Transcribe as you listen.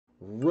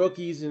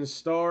Rookies and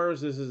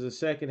stars. This is the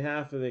second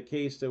half of the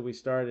case that we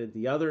started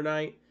the other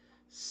night.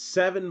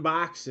 7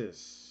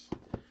 boxes.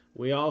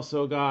 We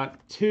also got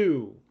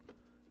 2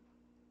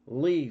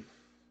 Leaf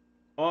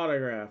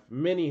autograph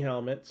mini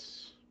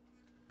helmets.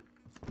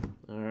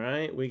 All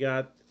right, we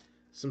got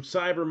some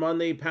Cyber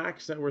Monday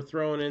packs that we're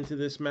throwing into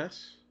this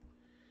mess.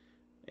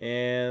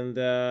 And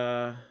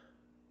the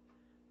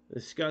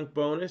skunk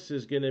bonus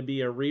is going to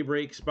be a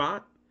rebreak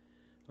spot.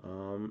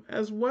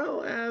 As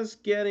well as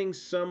getting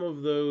some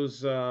of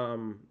those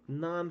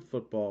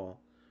non-football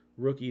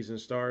rookies and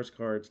stars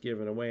cards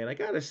given away. And I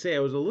got to say, I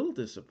was a little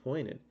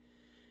disappointed.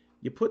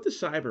 You put the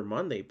Cyber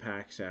Monday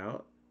packs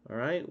out, all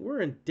right?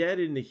 We're dead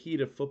in the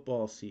heat of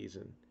football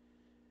season.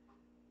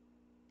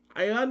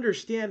 I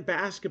understand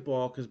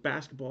basketball because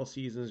basketball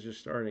season is just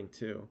starting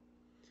too.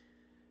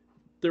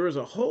 There was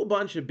a whole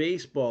bunch of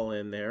baseball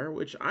in there,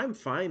 which I'm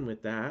fine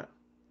with that.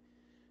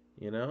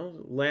 You know,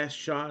 last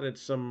shot at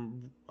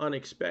some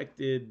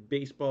unexpected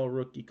baseball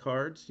rookie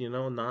cards, you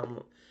know,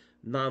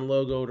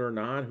 non-logoed or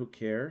not, who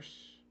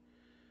cares?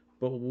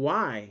 But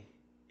why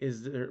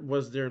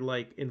was there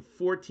like in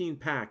 14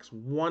 packs,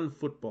 1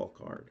 football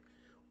card?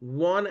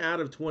 1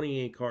 out of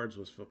 28 cards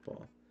was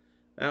football.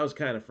 That was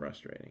kind of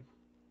frustrating.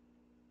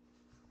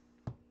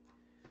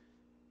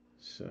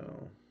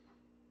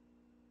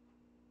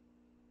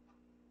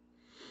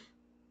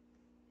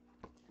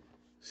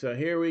 So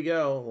here we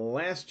go.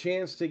 Last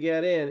chance to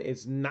get in.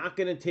 It's not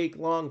going to take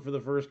long for the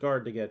first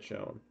card to get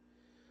shown.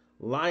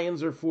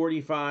 Lions are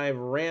 45,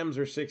 Rams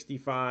are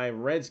 65,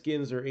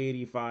 Redskins are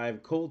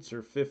 85, Colts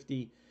are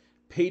 50,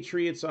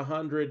 Patriots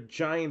 100,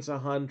 Giants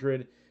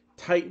 100,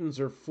 Titans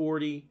are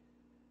 40.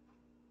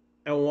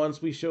 And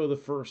once we show the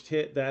first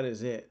hit, that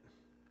is it.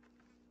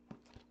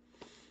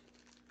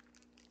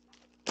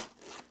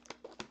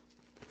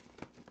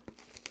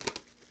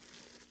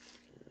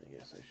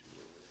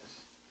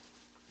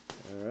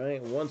 All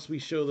right, once we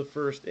show the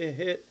first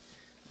hit,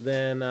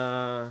 then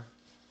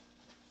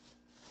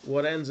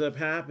what ends up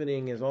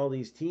happening is all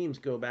these teams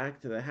go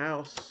back to the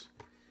house,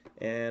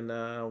 and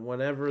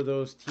whenever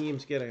those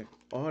teams get an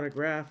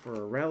autograph or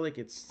a relic,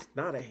 it's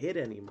not a hit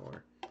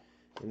anymore.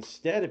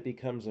 Instead, it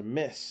becomes a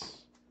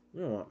miss.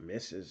 We don't want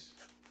misses.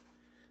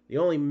 The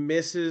only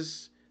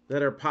misses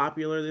that are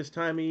popular this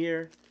time of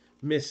year,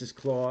 Mrs.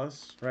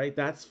 Claus, right?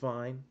 That's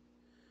fine.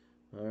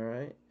 All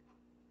right.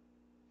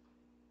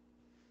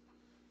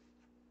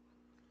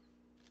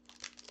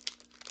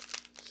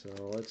 So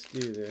let's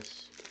do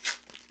this.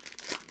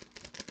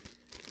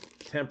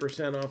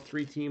 10% off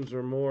 3 teams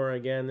or more.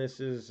 Again, this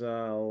is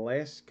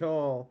last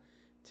call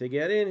to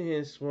get in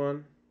this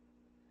one.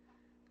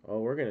 Oh,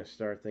 we're going to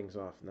start things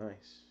off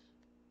nice.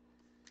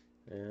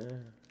 Yeah,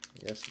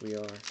 yes we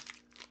are.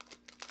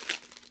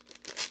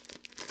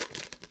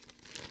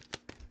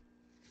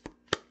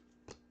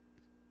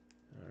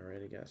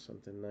 Already got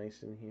something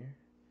nice in here.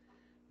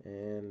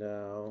 And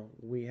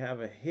we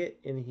have a hit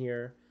in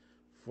here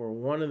for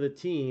one of the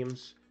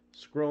teams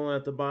scrolling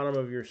at the bottom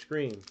of your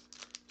screen.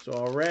 So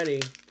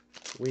already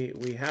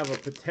we have a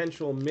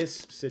potential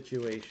miss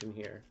situation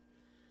here.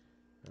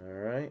 All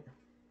right.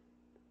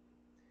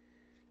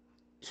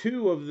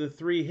 2 of the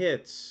 3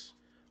 hits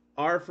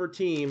are for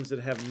teams that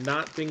have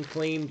not been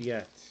claimed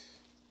yet.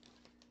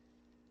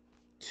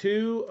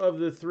 2 of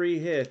the 3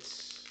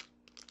 hits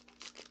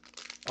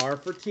are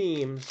for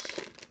teams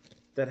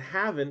that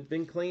haven't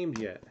been claimed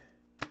yet.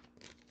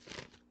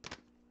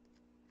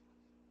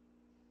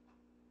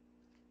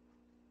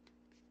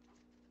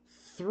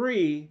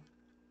 Three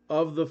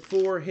of the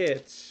 4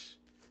 hits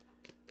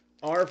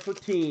are for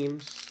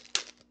teams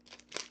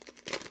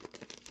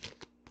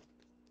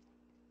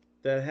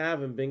that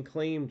haven't been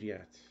claimed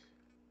yet.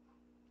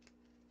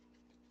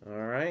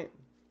 All right.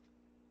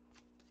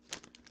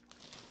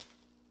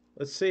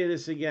 Let's say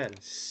this again.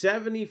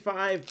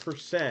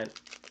 75%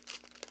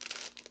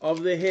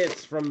 of the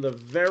hits from the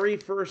very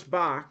first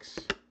box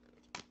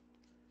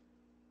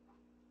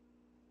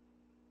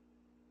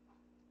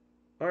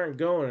aren't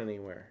going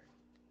anywhere.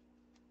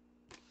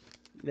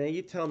 Now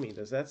you tell me,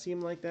 does that seem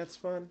like that's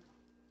fun?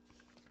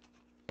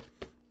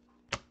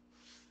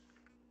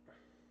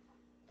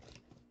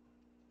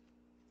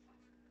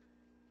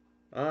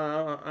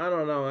 I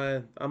don't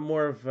know. I'm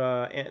more of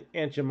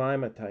Aunt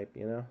Jemima type,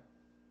 you know.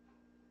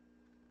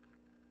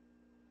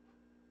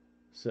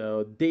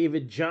 So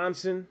David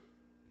Johnson,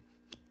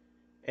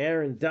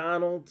 Aaron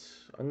Donald.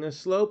 I'm going to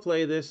slow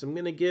play this. I'm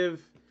going to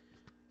give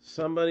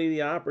somebody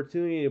the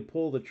opportunity to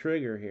pull the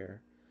trigger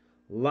here.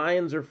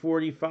 Lions are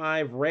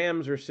 45,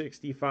 Rams are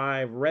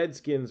 65,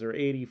 Redskins are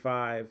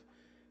 85,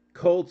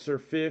 Colts are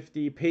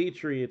 50,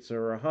 Patriots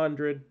are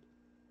 100,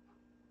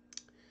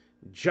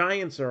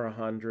 Giants are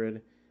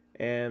 100,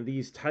 and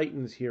these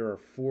Titans here are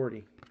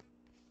 40.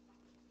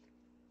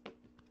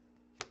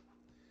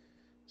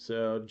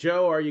 So,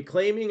 Joe, are you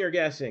claiming or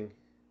guessing?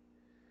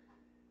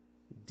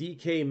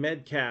 DK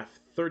Metcalf,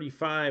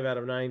 35 out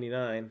of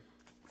 99.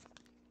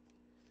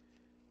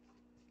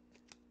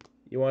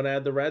 You want to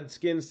add the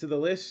Redskins to the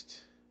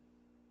list?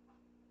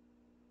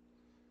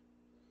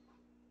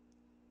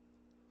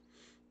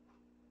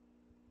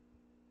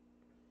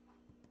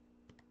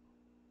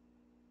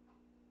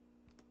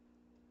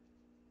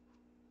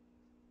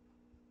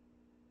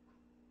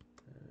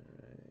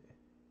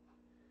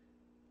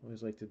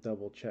 Always like to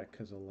double check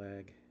because of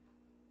lag.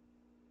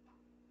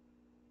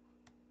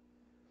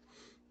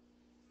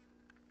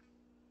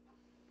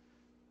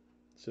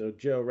 So,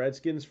 Joe,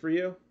 Redskins for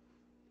you?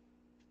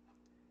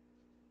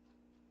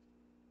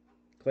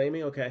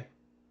 Claiming? Okay.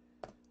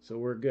 So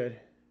we're good.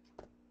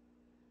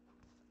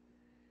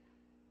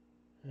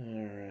 All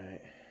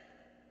right.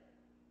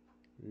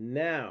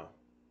 Now,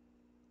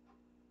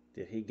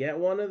 did he get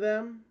one of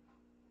them?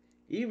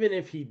 Even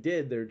if he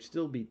did, there'd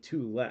still be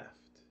 2 left,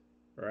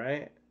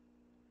 right?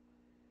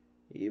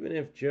 Even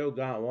if Joe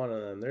got one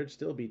of them, there'd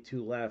still be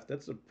 2 left.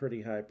 That's a pretty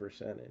high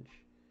percentage.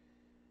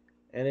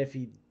 And if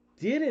he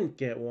didn't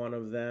get one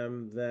of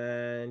them,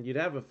 then you'd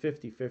have a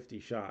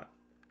 50-50 shot.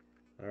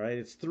 All right,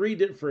 it's 3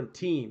 different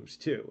teams,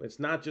 too. It's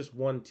not just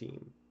one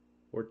team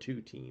or 2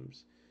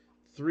 teams.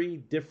 3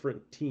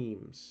 different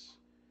teams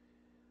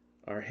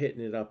are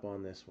hitting it up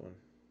on this one.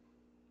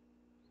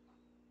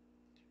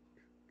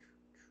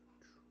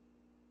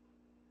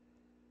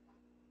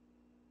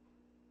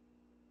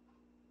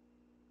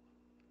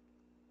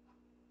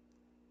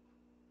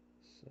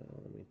 So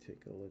let me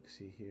take a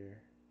look-see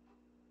here.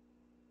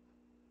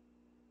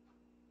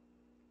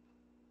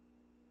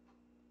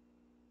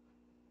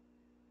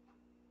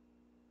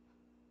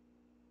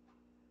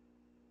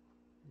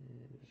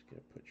 And just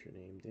gotta put your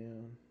name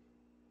down.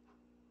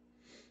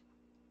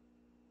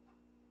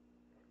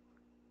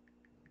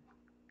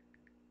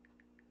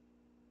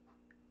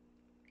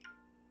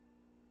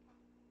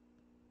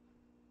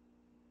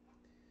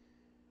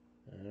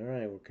 All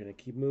right, we're gonna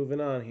keep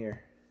moving on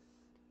here.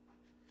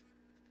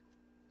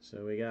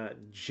 So we got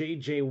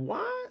J.J.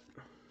 Watt,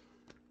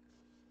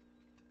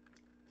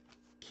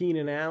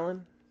 Keenan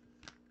Allen,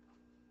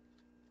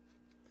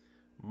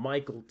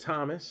 Michael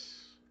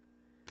Thomas,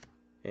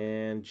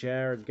 and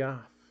Jared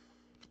Goff.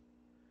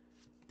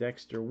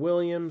 Dexter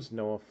Williams,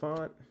 Noah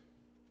Fant.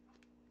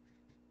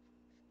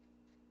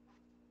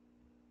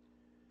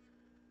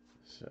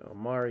 So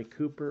Amari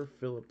Cooper,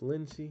 Philip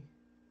Lindsay,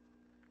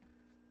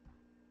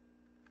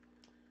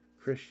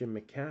 Christian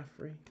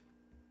McCaffrey,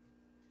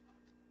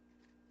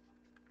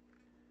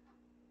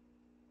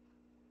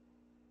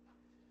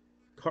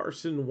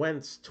 Carson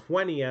Wentz,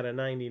 20 out of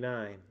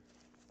 99.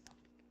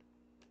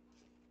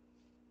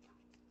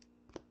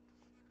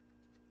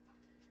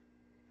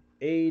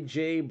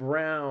 A.J.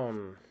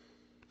 Brown.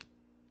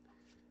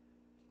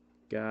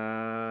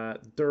 Got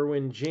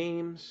Derwin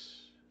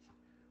James,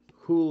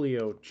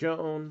 Julio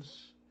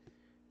Jones,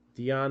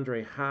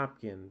 DeAndre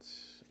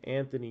Hopkins,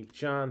 Anthony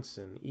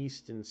Johnson,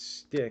 Easton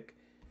Stick.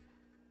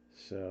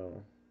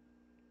 So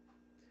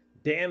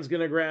Dan's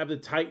going to grab the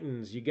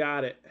Titans. You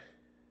got it.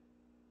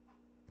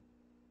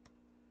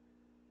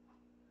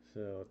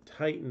 So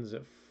Titans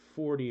at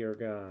 40 are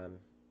gone.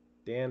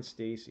 Dan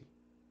Stacy.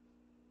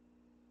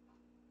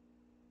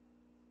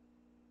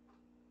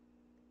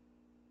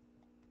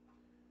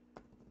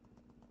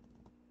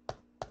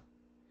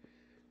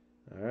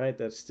 All right,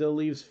 that still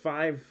leaves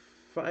five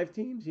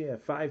teams? Yeah,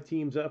 5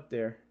 teams up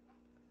there.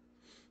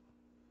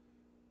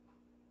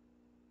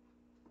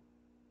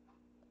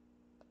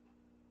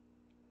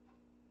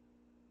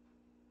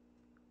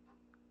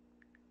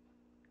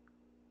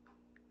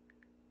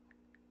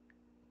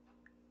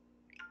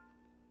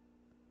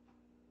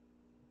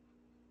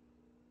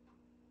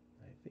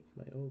 I think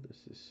my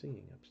oldest is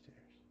singing upstairs.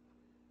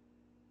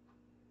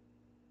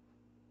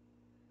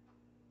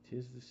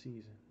 'Tis the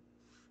season.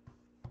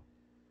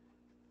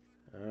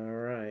 All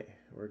right,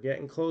 we're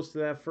getting close to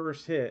that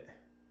first hit.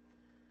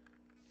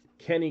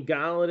 Kenny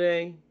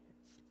Galladay,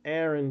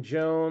 Aaron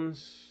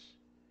Jones,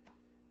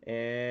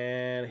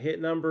 and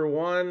hit number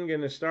 1, going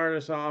to start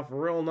us off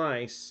real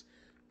nice.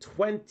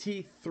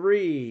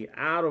 23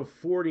 out of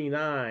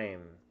 49.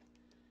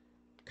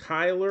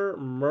 Kyler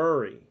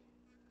Murray.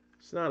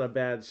 It's not a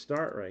bad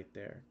start right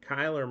there.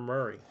 Kyler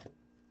Murray.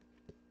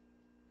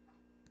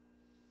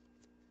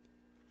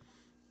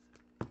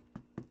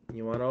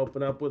 You want to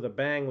open up with a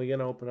bang, we're going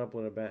to open up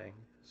with a bang.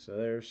 So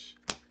there's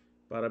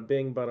bada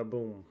bing, bada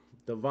boom.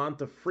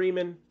 Devonta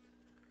Freeman,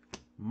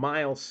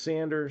 Miles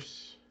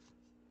Sanders,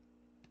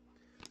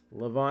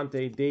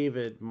 Levante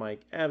David,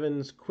 Mike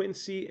Evans,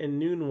 Quincy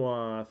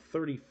Enunwa,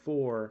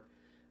 34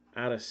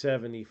 out of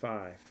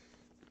 75.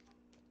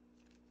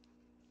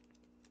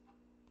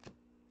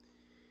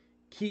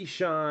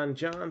 Keyshawn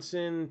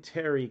Johnson,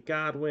 Terry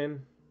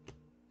Godwin,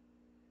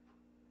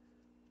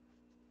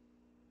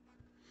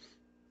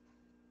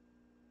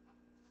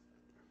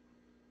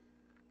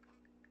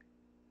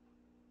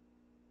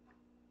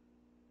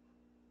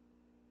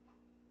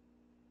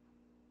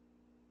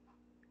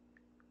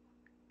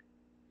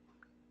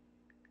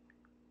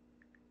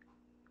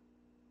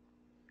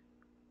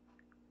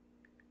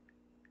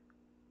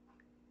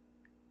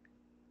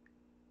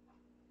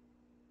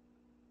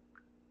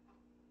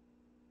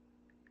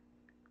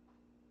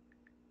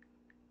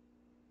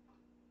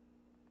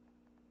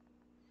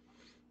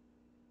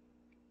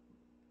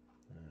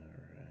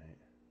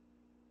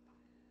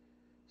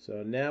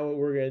 So now what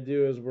we're going to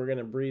do is we're going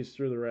to breeze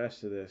through the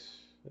rest of this.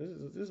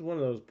 This is one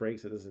of those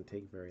breaks that doesn't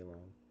take very long.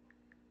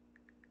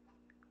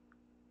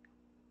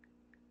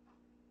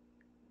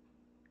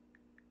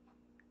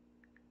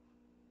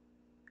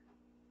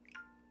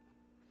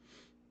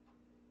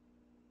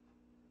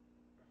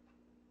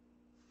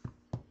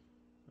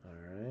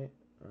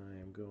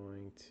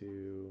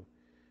 to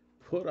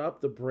put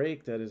up the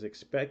break that is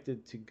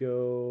expected to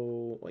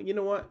go. Well, you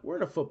know what? We're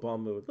in a football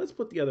mood. Let's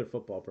put the other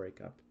football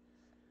break up.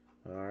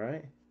 All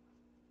right.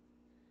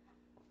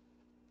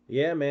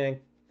 Yeah, man.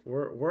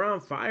 We're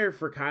on fire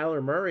for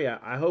Kyler Murray.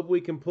 I hope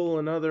we can pull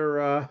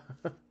another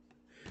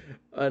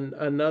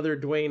another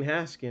Dwayne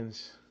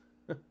Haskins.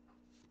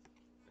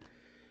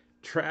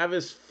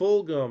 Travis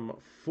Fulgham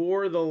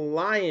for the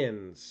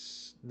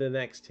Lions. The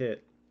next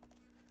hit.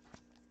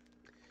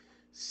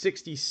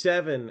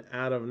 67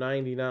 out of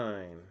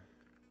 99.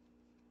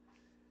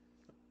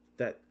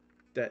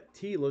 That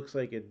T looks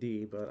like a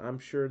D, but I'm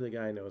sure the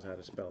guy knows how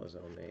to spell his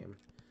own name.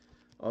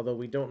 Although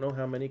we don't know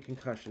how many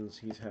concussions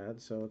he's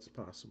had, so it's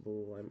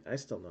possible. I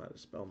still know how to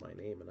spell my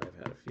name, and I've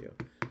had a few.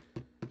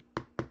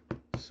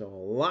 So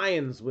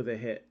Lions with a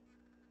hit.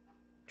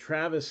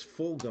 Travis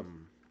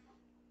Fulgham.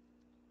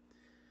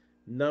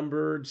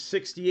 Numbered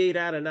 68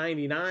 out of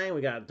 99.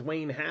 We got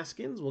Dwayne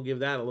Haskins. We'll give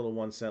that a little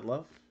 1 cent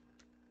love.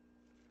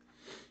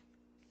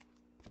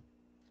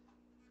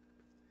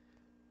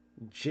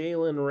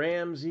 Jalen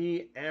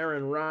Ramsey,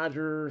 Aaron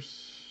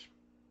Rodgers,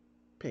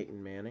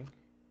 Peyton Manning.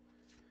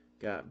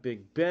 Got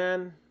Big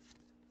Ben,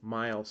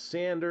 Miles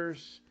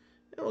Sanders.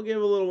 And we'll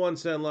give a little 1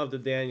 cent love to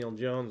Daniel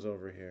Jones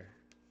over here.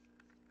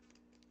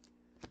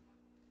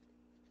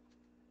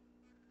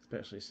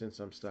 Especially since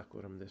I'm stuck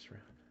with him this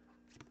round.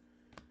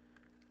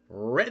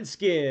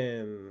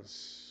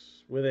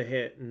 Redskins with a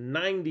hit.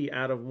 90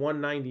 out of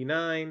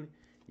 199.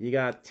 You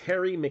got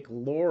Terry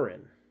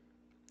McLaurin.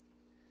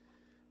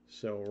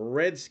 So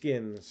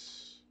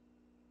Redskins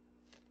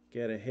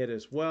get a hit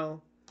as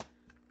well.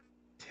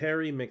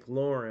 Terry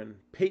McLaurin.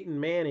 Peyton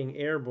Manning,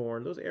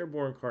 airborne. Those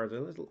airborne cards,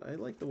 I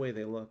like the way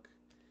they look.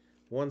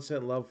 1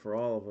 cent love for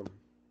all of them.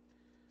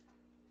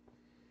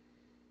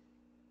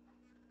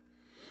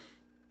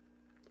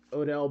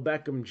 Odell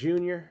Beckham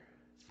Jr.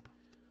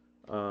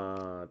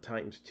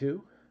 Times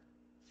 2.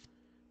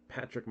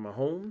 Patrick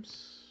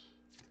Mahomes.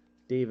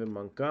 David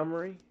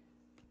Montgomery.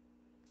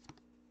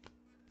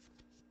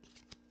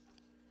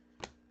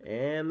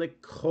 And the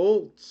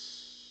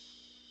Colts.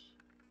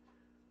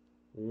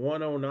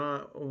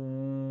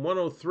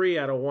 103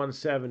 out of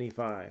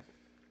 175.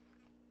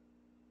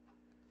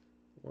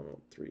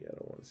 103 out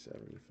of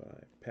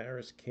 175.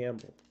 Paris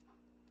Campbell.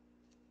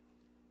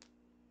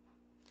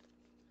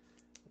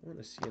 I want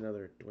to see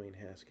another Dwayne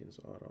Haskins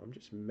auto. I'm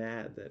just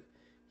mad that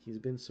he's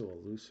been so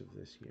elusive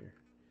this year.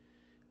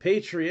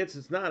 Patriots,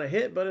 it's not a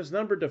hit, but it's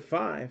numbered to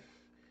 5.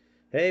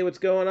 Hey, what's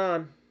going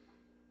on?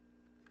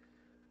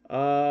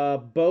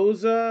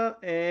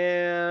 Boza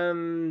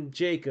and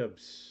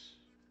Jacobs.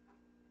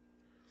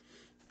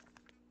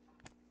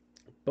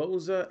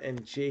 Boza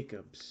and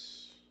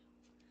Jacobs.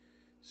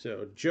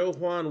 So,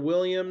 Joejuan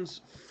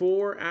Williams,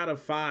 4 out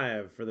of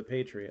 5 for the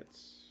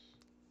Patriots.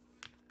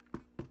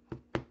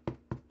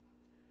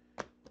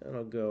 And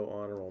I'll go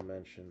honorable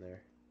mention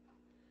there.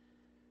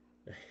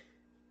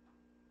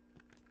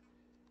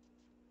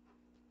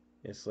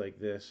 It's like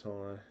this.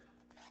 Hold on.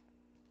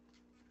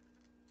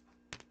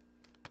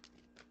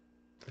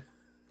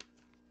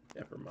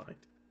 Never mind.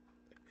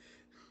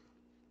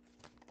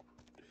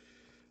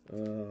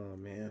 Oh,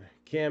 man.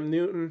 Cam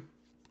Newton.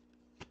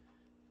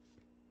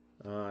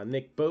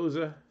 Nick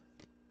Boza.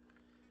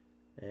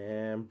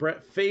 And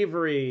Brett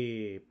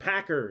Favre.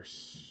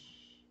 Packers.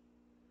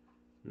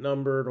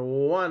 Numbered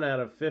 1 out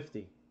of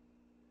 50.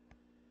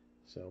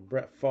 So,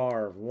 Brett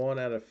Favre, 1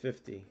 out of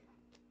 50.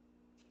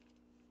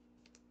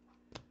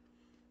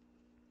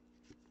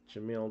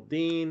 Jamil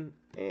Dean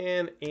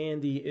and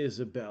Andy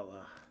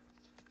Isabella.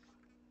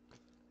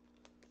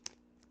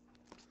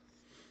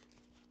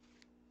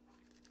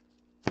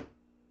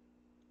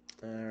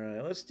 All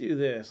right, let's do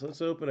this.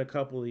 Let's open a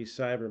couple of these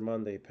Cyber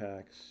Monday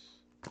packs.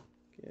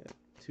 Get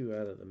 2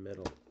 out of the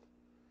middle.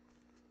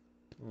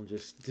 We'll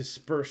just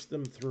disperse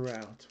them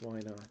throughout. Why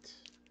not?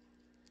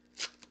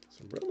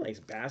 Some real nice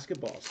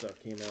basketball stuff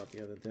came out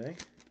the other day.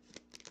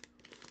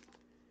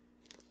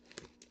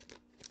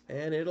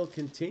 And it'll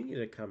continue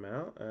to come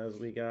out as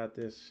we got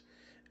this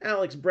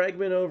Alex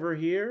Bregman over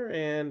here.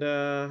 And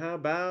how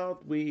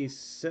about we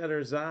set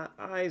our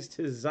eyes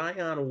to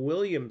Zion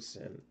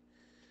Williamson.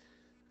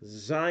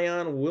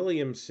 Zion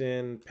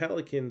Williamson,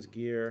 Pelicans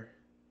gear.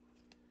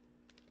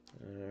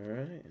 All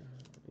right.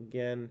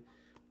 Again,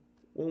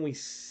 when we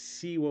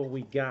see what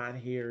we got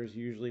here is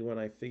usually when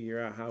I figure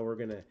out how we're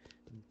going to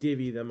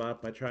divvy them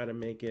up. I try to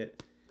make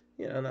it,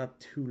 you know, not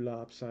too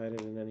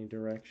lopsided in any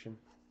direction.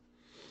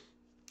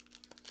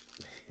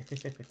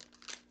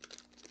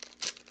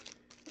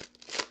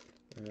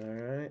 All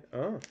right.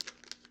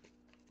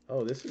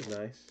 Oh, this is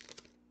nice.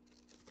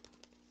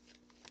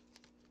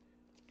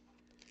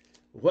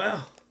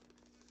 Well,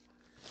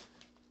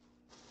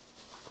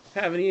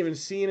 haven't even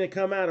seen it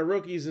come out of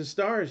Rookies and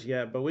Stars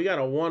yet, but we got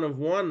a 1 of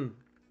 1.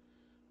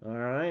 All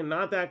right,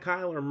 not that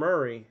Kyler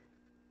Murray,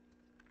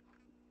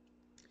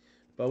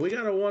 but we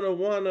got a 1 of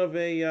 1 of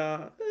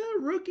a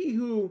rookie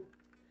who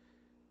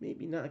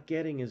maybe not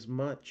getting as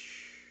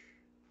much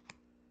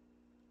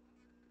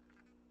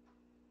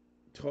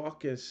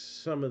talk as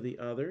some of the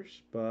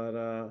others,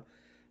 but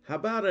How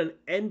about an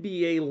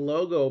NBA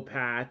logo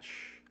patch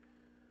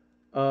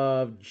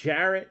of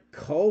Jarrett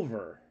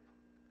Culver?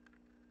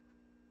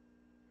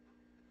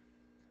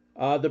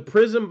 The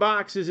Prism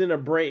box is in a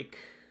break.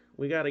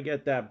 We got to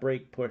get that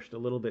break pushed a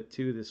little bit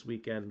too this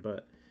weekend,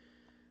 but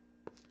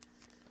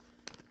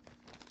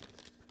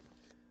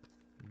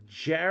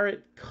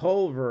Jarrett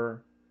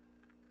Culver,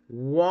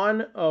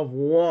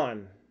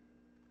 1/1.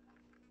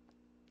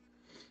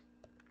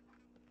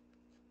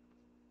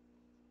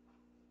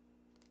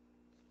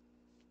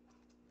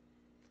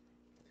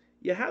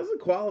 Yeah, how's the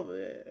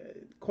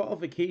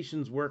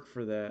qualifications work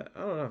for that? I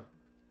don't know.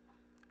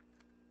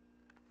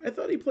 I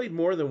thought he played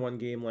more than one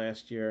game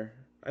last year.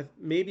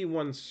 Maybe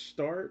one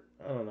start.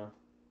 I don't know.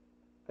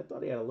 I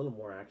thought he had a little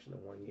more action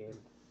in one game.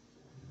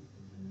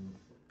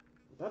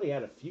 I thought he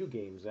had a few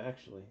games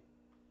actually.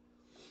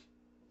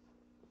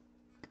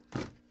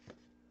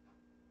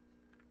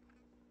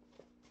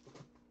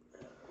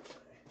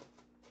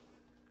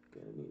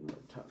 Gonna need more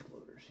top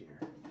loaders here.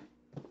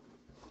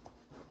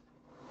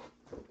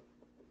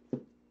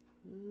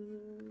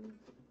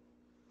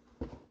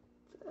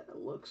 That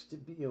looks to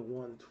be a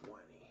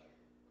 120.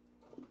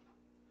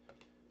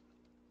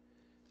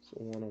 So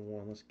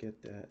 1/1. Let's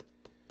get that.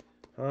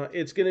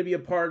 It's going to be a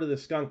part of the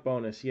skunk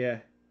bonus, yeah.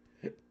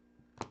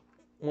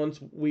 Once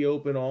we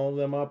open all of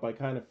them up, I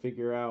kind of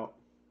figure out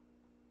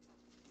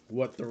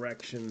what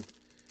direction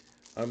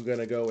I'm going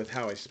to go with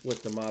how I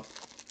split them up.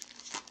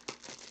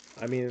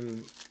 I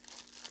mean,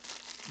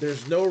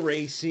 there's no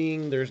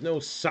racing, there's no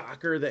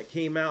soccer that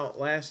came out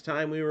last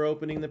time we were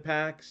opening the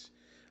packs.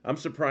 I'm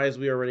surprised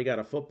we already got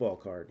a football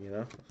card, you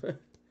know?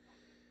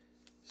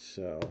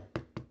 So,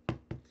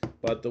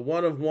 but the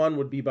 1/1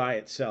 would be by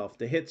itself.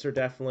 The hits are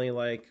definitely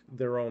like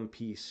their own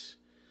piece.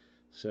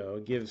 So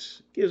it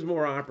gives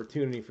more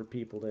opportunity for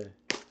people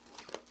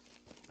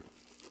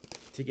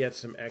to get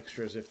some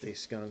extras if they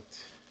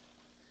skunked.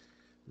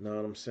 Know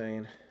what I'm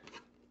saying?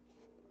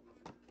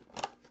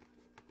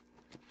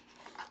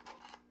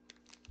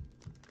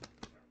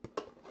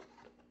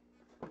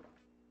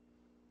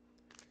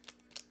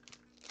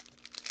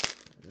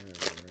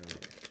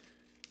 Alright.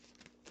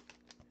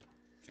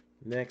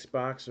 Next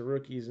box of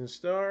rookies and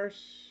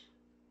stars.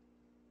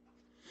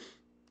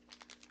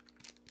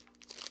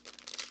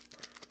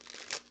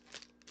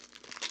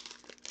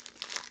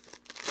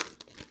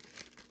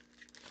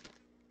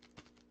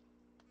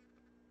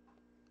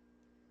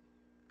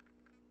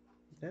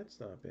 That's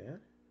not bad.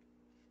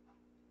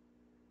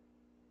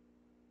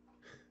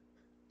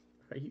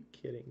 Are you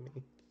kidding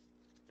me?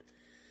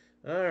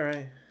 All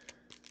right.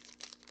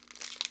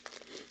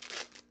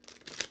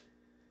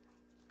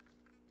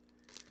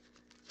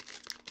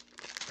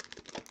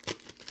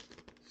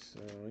 So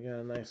we got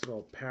a nice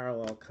little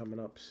parallel coming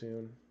up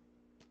soon.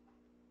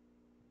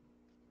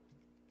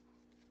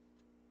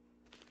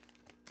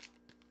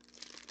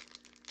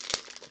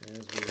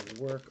 As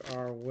we work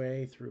our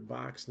way through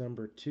box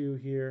number 2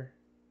 here.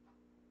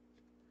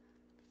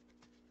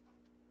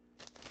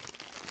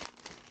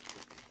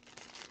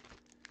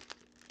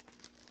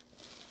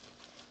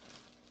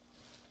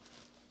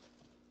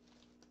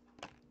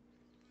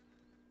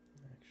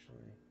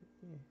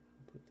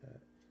 Put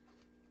that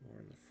more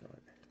in the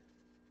front.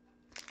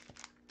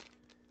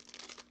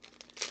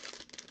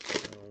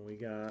 So we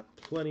got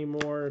plenty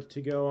more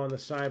to go on the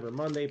Cyber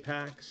Monday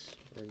packs.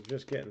 We're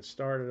just getting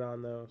started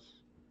on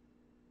those.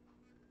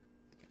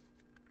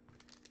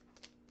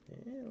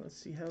 And let's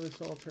see how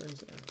this all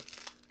turns out.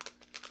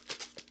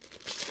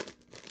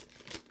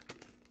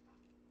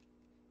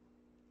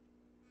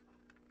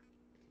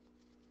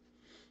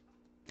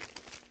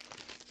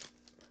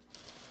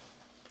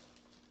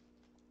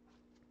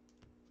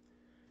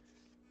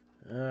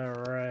 All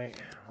right,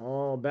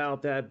 all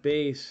about that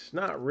base.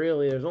 Not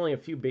really. There's only a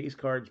few base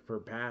cards per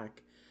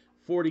pack.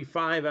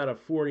 45 out of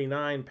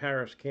 49,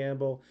 Paris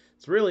Campbell.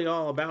 It's really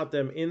all about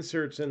them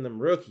inserts and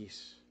them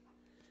rookies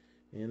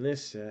in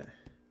this set.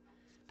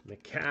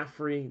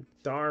 McCaffrey,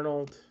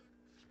 Darnold,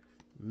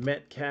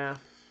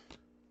 Metcalf,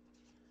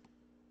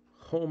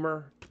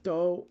 Homer,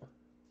 Doe,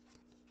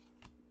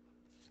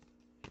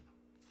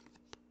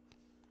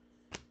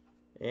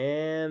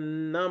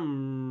 and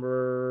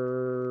number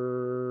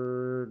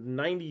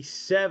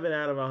 97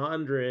 out of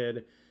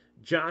 100,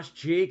 Josh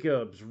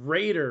Jacobs,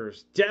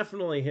 Raiders.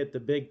 Definitely hit the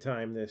big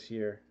time this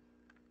year.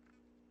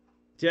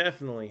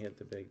 Definitely hit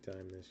the big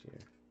time this year.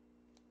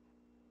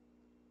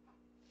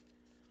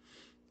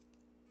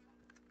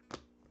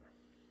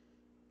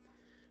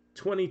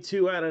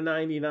 $22 out of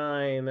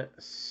 99,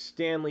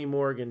 Stanley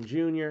Morgan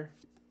Jr.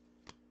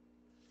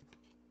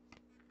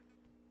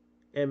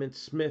 Emmitt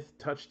Smith,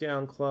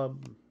 Touchdown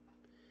Club.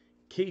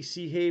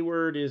 Casey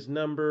Hayward is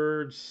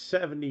numbered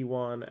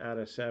 71 out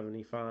of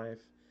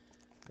 75.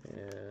 A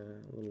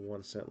little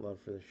 1 cent love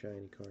for the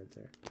shiny card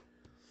there.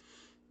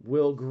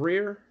 Will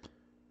Greer,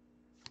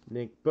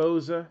 Nick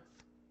Bosa,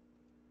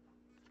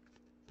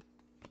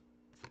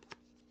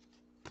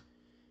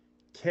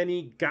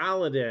 Kenny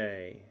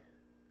Galladay,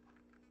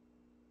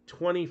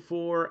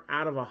 24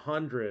 out of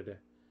 100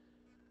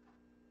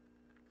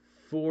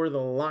 for the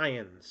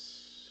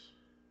Lions.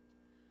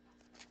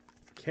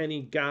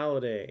 Kenny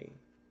Galladay,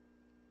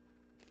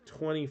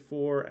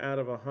 24 out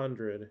of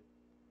 100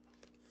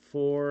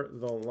 for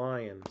the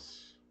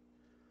Lions.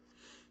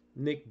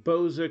 Nick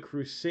Bosa,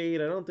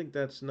 Crusade. I don't think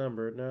that's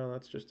numbered. No,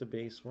 that's just a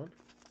base one.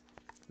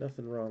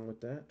 Nothing wrong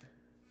with that.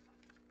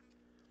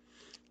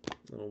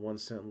 Little 1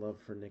 cent love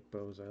for Nick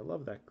Bosa. I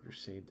love that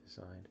Crusade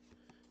design.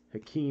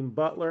 Hakeem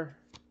Butler.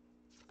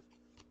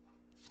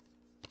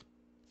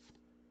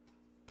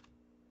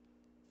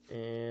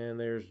 And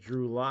there's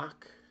Drew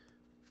Lock.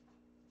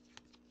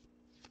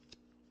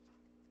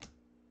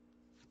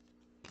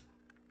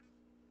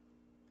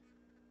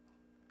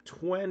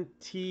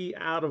 $20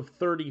 out of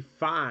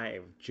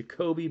 35,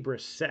 Jacoby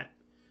Brissett.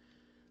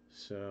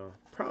 So,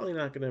 probably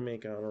not going to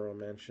make honorable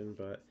mention,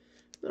 but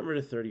number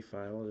to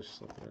 35. I'll just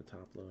slip in the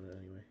top load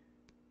anyway.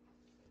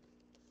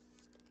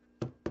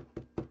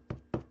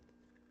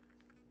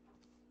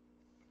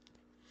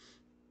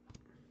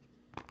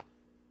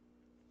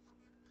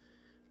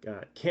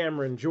 Got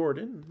Cameron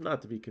Jordan,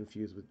 not to be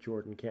confused with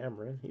Jordan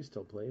Cameron. He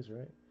still plays,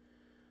 right?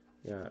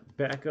 Got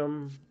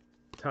Beckham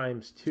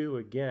 ×2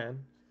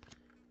 again.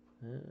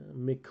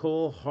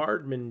 Mecole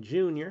Hardman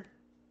Jr.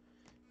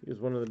 He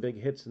was one of the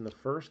big hits in the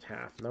first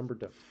half,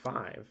 numbered to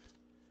 5.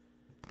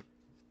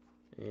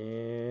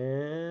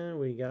 And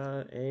we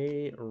got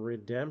a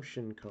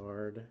redemption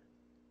card.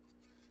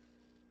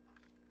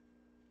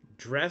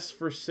 Dress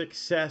for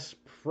Success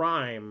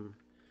Prime.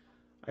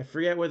 I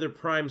forget whether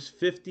Prime's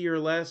 50 or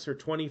less or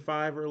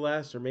 25 or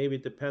less, or maybe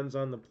it depends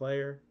on the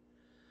player.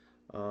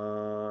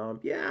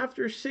 Yeah,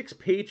 after 6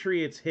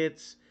 Patriots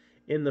hits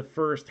in the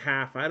first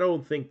half, I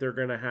don't think they're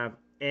going to have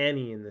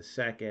any in the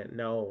second.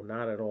 No,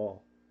 not at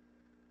all.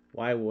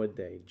 Why would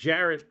they?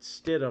 Jarrett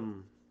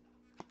Stidham.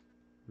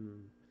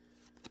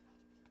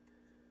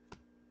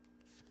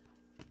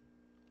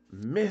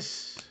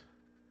 Miss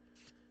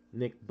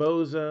Nick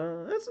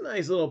Bosa. That's a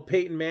nice little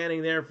Peyton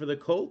Manning there for the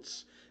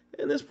Colts.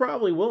 And this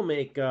probably will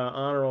make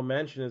honorable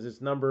mention as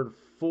it's numbered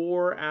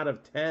 4 out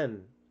of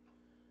 10.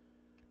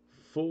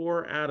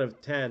 4 out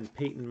of 10,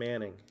 Peyton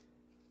Manning.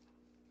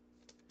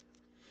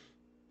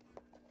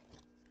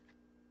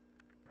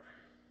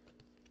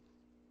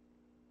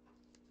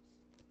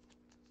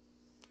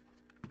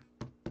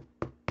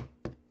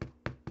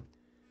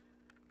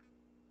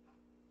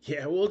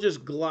 Yeah, we'll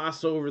just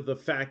gloss over the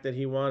fact that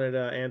he wanted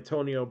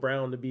Antonio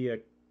Brown to be a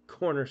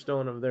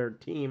cornerstone of their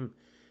team.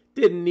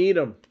 Didn't need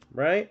him,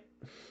 right?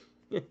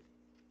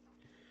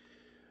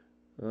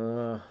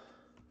 You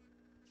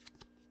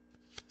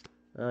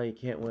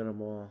can't win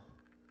them all.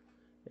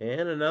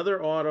 And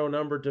another auto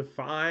number to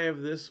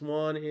 5. This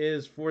one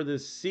is for the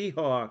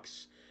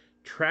Seahawks.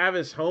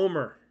 Travis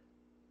Homer.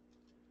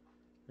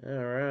 All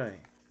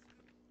right.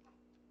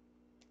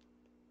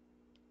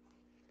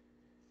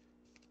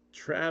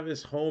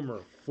 Travis Homer,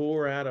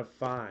 4 out of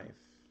 5.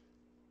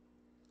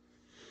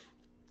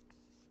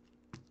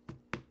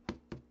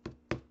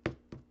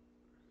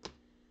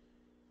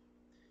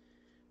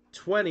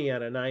 $20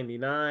 out of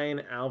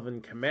 99,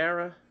 Alvin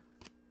Kamara,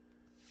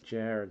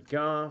 Jared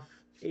Goff,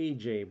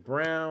 A.J.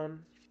 Brown,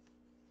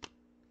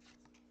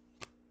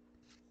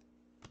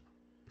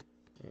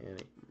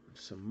 and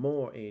some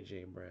more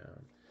A.J.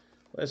 Brown.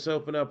 Let's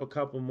open up a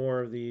couple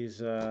more of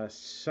these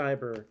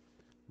Cyber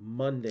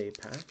Monday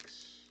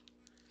packs.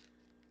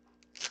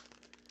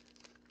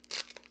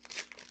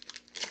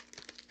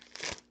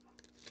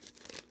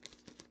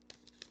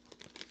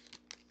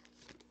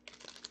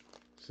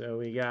 So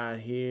we got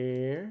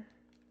here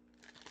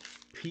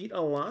Pete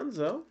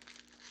Alonso,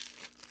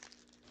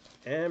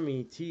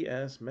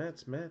 METS,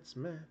 Mets.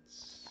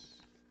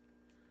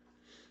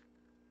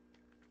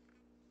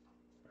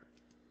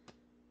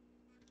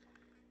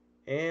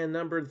 And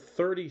numbered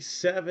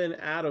 37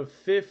 out of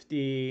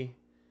 50,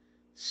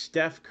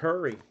 Steph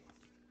Curry.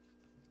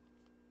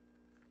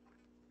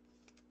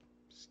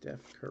 Steph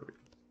Curry,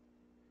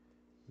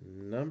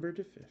 numbered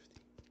to 50.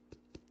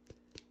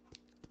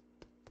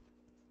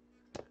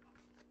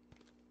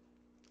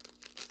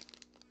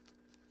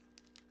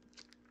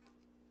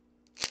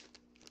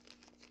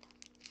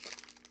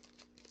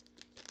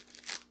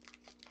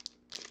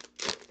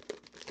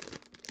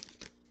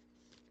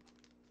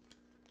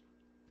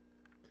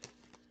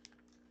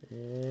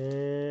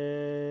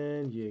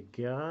 And you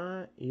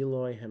got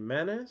Eloy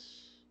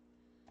Jimenez.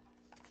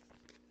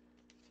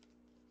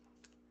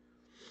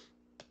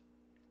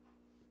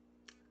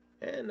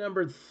 And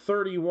numbered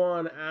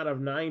 31 out of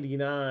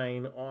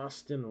 99,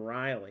 Austin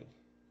Riley.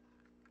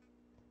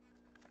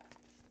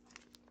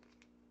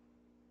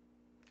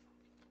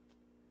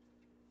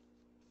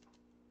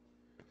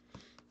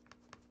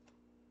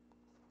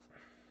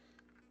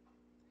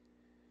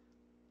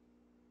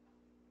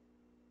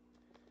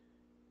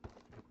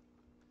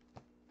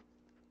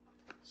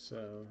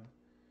 So,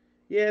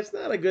 yeah, it's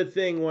not a good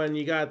thing when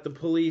you got the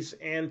police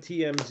and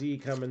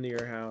TMZ coming to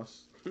your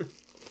house.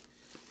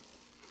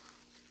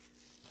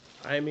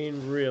 I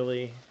mean,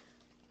 really.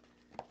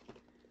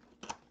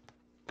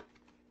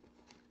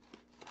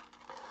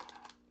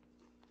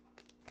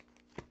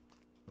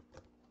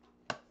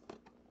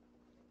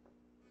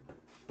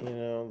 You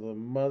know, the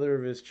mother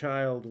of his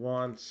child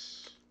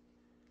wants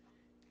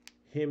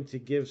him to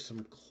give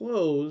some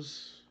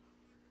clothes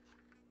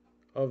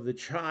of the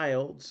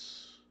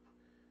child's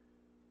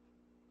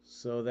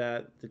so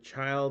that the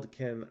child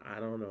can, I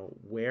don't know,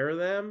 wear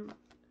them.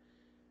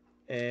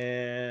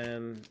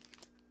 And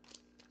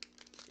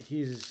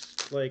he's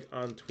like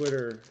on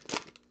Twitter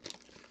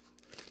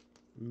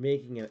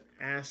making an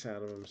ass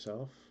out of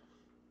himself,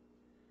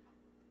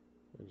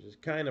 which is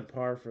kind of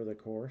par for the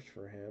course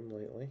for him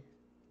lately.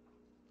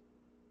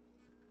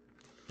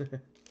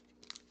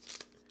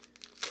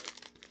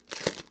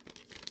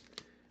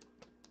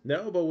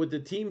 No, but with the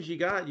teams you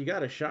got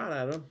a shot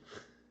at them.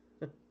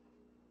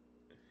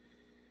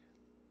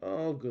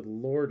 Oh, good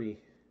lordy.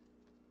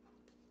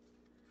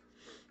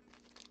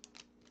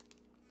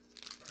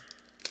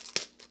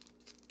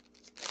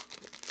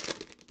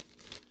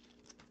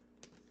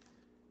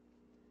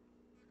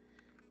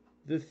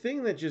 The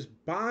thing that just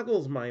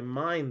boggles my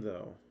mind,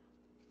 though,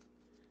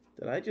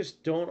 that I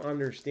just don't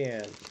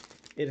understand,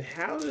 is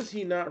how does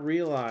he not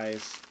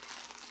realize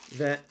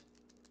that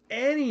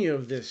any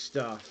of this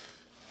stuff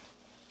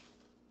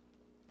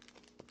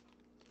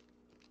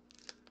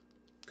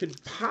could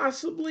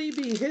possibly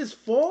be his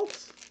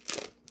fault?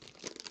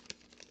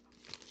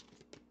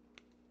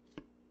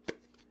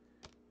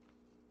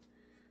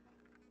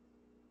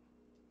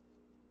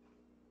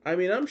 I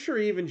mean, I'm sure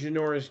even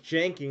Janoris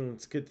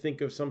Jenkins could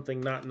think of something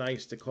not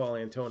nice to call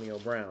Antonio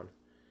Brown.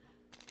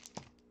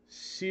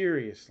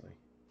 Seriously.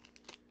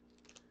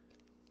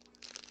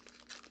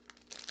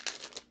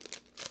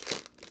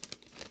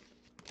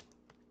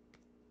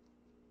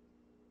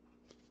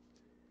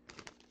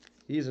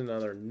 He's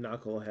another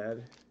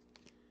knucklehead.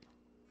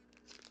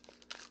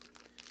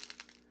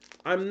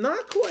 I'm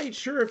not quite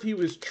sure if he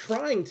was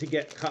trying to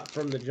get cut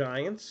from the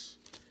Giants,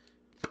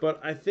 but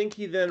I think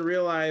he then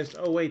realized,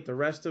 oh wait, the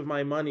rest of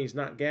my money's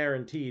not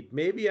guaranteed.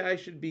 Maybe I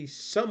should be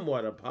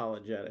somewhat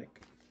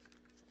apologetic.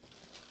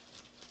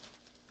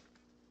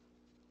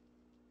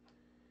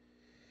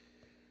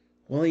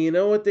 Well, you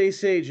know what they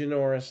say,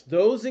 Janoris.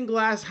 Those in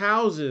glass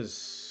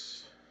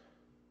houses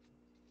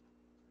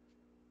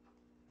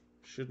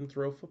shouldn't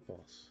throw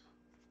footballs,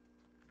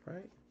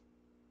 right?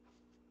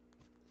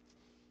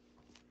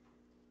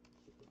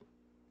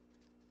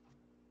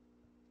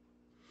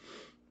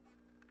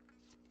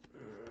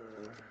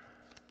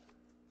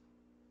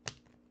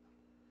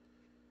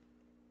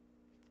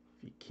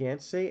 If you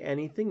can't say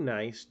anything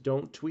nice,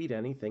 don't tweet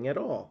anything at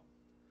all.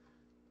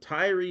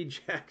 Tyree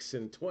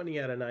Jackson, 20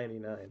 out of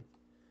 99.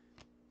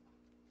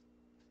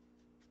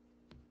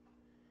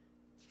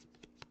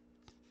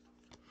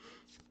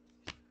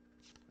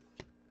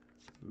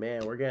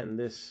 Man, we're getting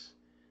this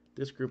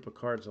group of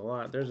cards a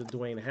lot. There's a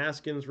Dwayne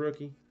Haskins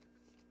rookie.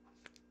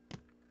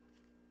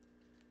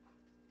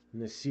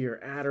 Nasir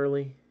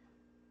Adderley.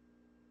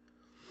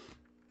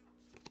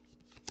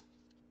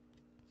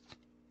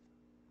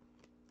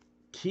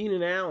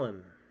 Keenan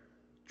Allen,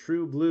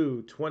 True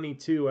Blue,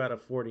 22 out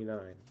of 49.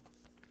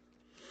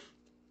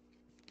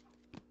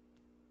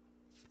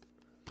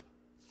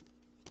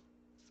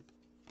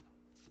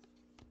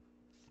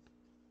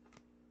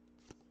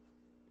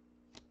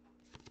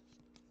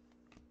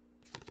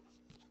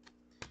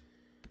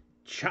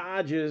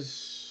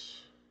 Charges,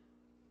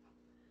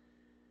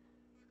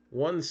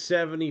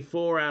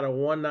 174 out of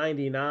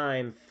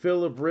 199.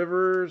 Phillip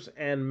Rivers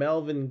and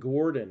Melvin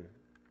Gordon.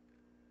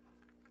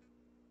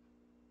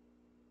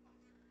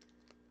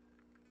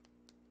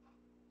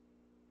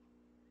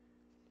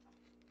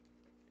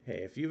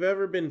 Hey, if you've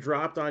ever been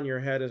dropped on your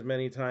head as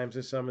many times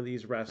as some of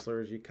these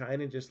wrestlers, you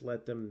kind of just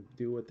let them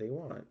do what they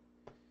want.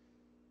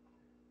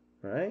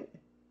 Right?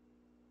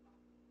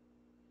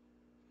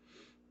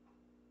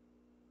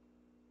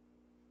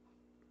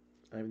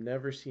 I've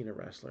never seen a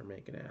wrestler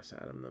make an ass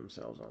out of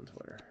themselves on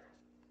Twitter.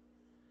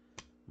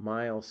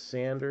 Miles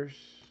Sanders.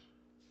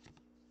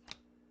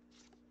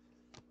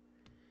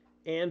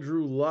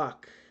 Andrew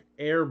Luck,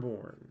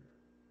 Airborne,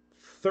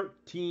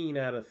 13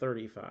 out of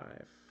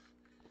 35.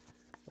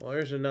 Well,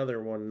 there's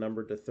another one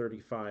numbered to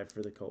 35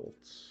 for the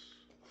Colts.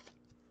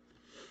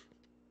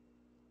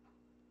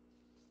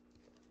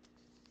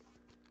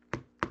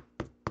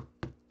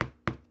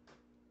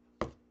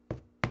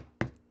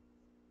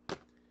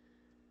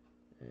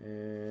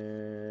 And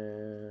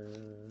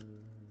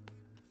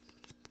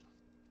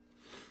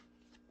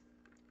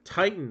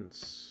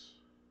Titans,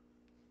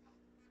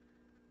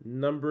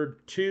 numbered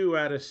 2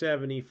 out of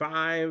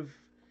 75.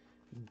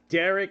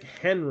 Derrick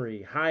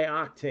Henry, high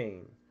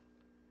octane.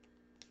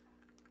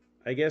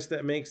 I guess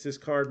that makes this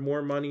card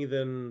more money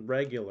than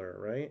regular,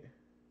 right?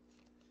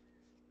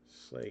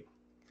 It's like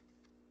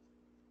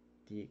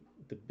the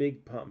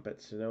big pump at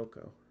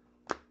Sunoco.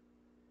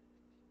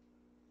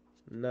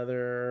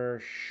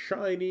 Another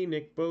shiny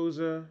Nick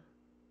Bosa,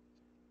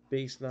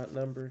 base not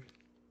numbered.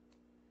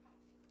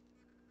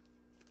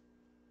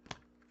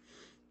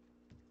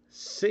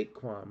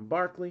 Saquon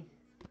Barkley,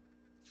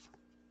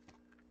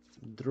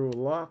 Drew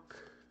Lock,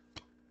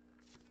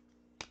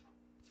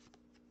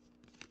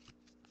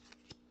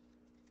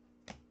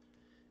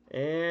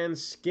 and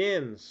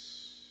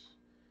Skins,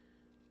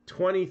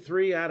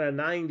 23 out of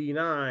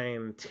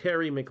 99,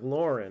 Terry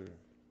McLaurin.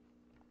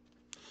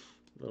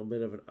 A little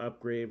bit of an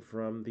upgrade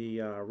from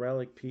the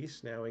relic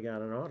piece. Now we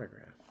got an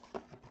autograph.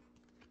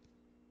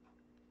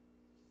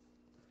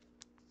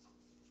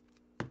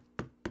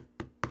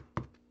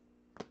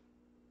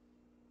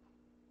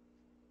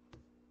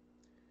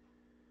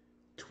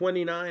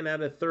 $29 out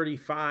of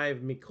 35,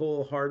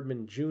 Mecole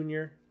Hardman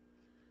Jr.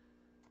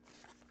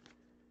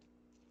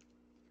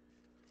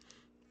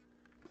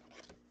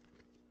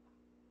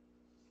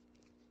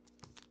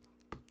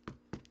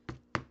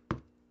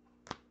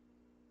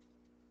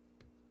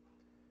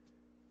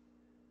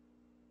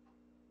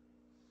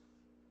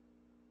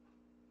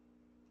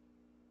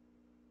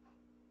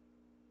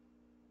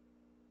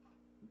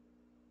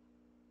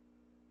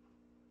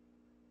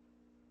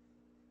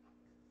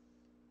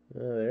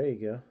 Oh, there you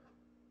go.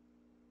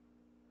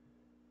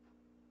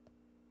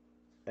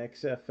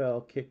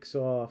 XFL kicks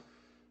off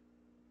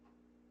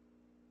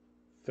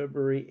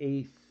February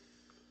 8th.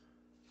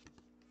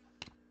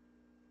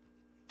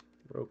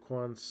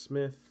 Roquan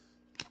Smith,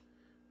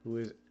 who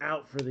is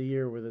out for the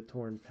year with a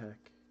torn pec.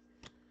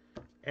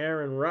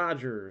 Aaron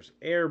Rodgers,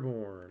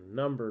 airborne,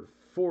 numbered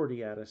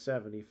 40 out of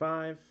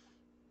 75.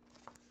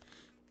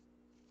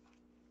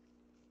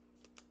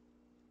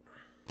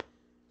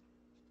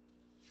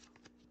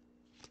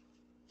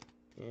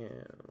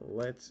 And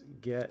let's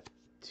get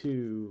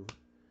to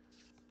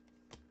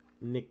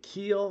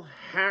N'Keal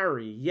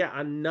Harry. Yeah,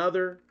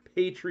 another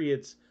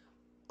Patriots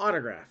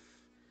autograph.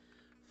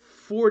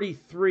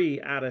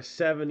 43 out of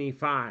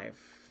 75.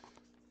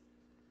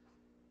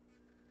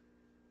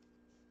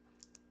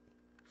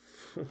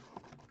 A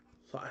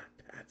lot of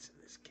bats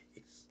in this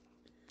case.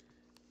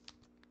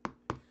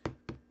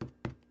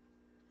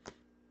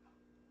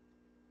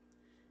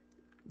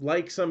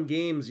 Like some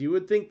games, you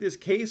would think this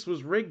case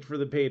was rigged for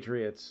the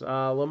Patriots.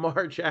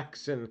 Lamar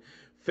Jackson,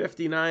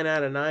 59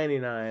 out of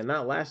 99.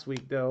 Not last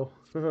week, though.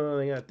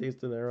 They got a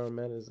taste of their own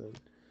medicine.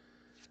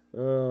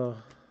 Noah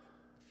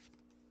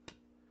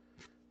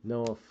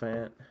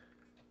Fant.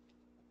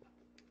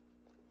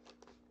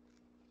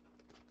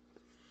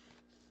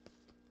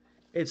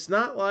 It's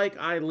not like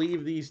I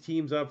leave these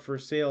teams up for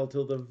sale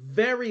till the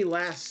very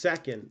last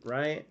second,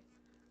 right?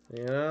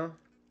 You know?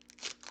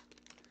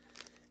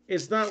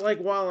 It's not like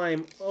while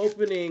I'm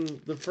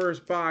opening the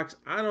first box,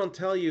 I don't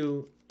tell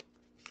you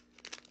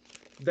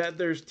that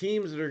there's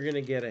teams that are going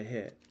to get a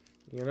hit.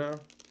 You know?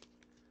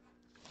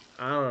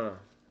 I don't know.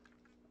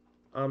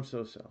 I'm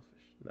so selfish.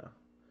 No.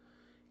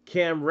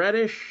 Cam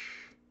Reddish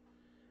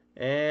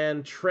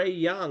and Trey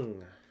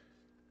Young.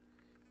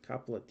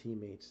 Couple of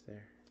teammates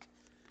there.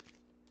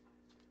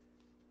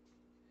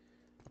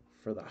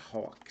 For the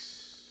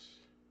Hawks.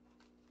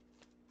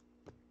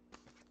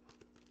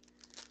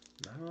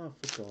 Not a lot of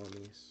football on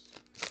these.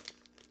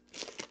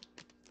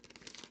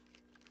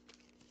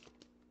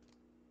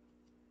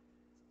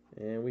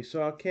 And we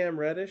saw Cam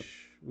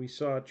Reddish. We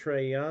saw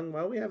Trey Young.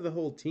 Well, we have the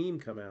whole team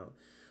come out.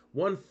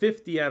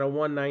 150 out of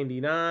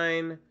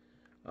 199.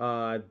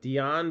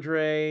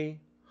 DeAndre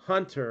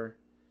Hunter.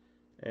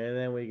 And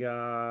then we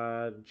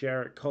got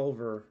Jarrett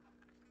Culver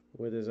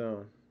with his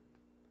own.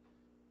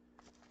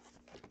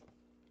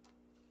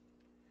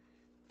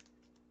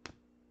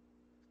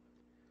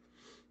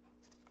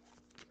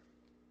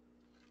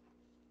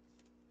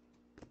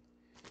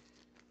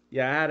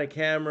 Yeah, I had a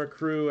camera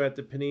crew at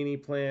the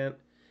Panini plant.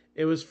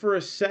 It was for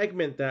a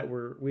segment that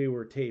we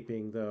were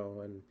taping, though.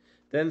 And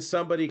then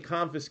somebody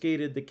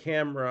confiscated the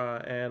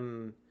camera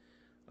and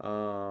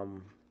all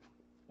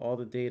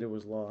the data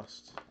was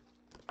lost.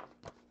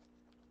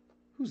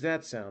 Who's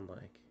that sound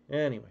like?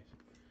 Anyways.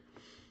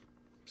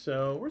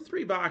 So we're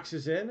 3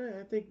 boxes in.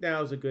 I think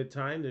now's a good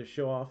time to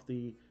show off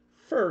the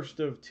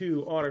first of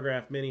 2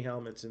 autographed mini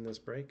helmets in this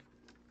break.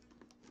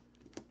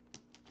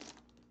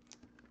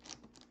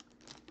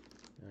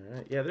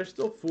 Alright, yeah, there's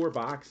still 4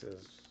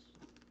 boxes.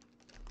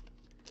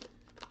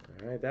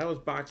 Alright, that was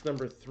box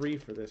number 3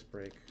 for this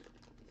break.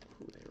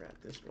 Ooh, they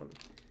wrapped this one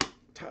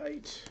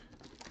tight.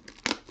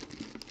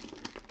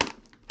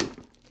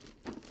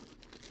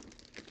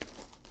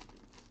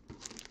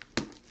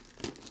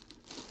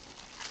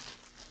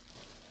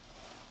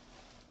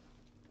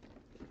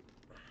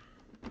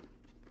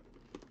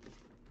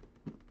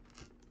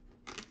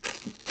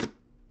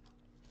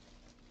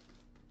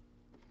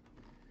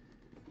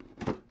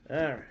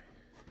 Alright.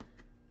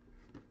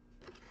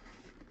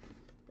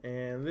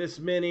 And this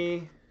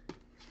mini,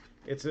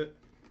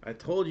 I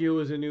told you it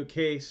was a new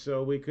case,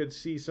 so we could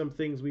see some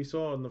things we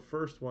saw in the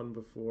first one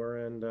before.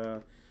 And,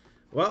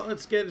 well,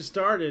 let's get it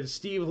started.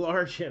 Steve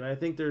Largent. I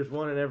think there's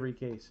one in every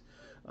case.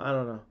 I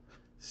don't know.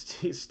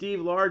 Steve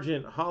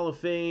Largent, Hall of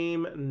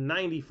Fame,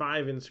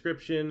 95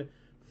 inscription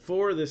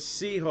for the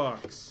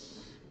Seahawks.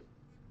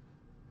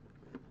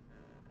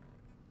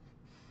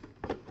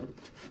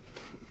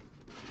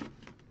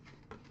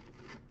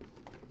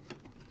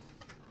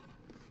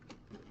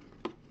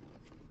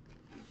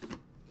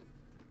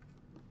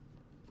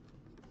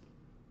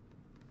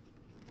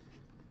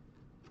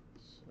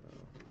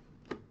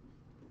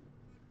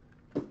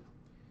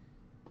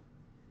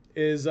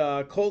 Is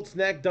Colt's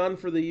neck done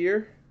for the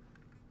year?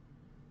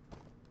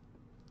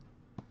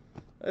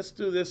 Let's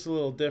do this a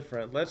little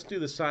different. Let's do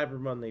the Cyber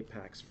Monday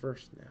packs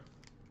first now.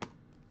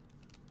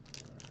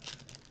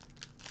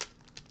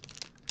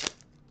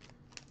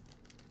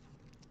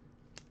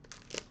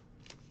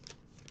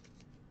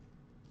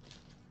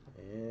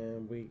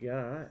 And we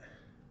got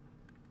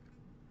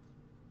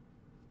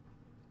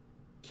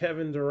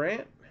Kevin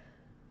Durant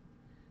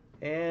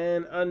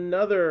and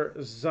another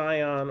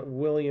Zion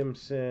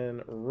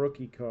Williamson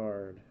rookie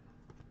card.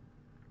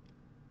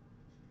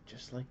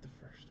 Just like the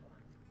first one.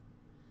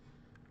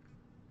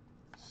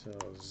 So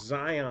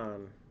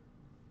Zion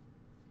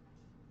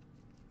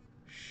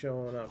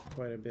showing up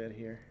quite a bit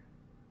here.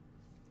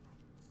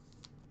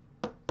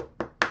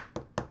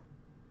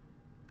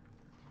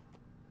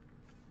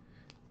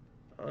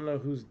 I don't know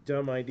whose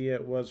dumb idea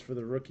it was for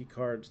the rookie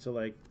cards to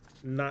like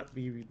not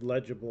be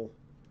legible.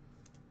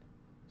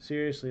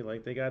 Seriously,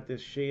 like they got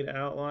this shade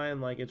outline,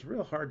 like it's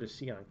real hard to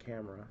see on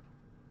camera.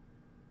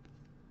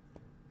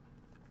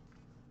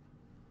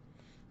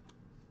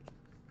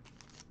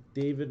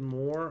 David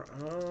Moore,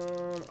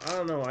 I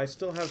don't know. I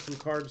still have some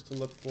cards to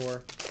look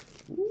for.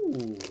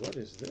 Ooh, what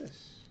is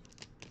this?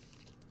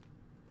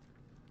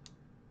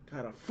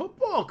 Got a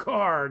football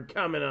card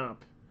coming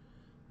up.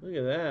 Look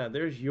at that.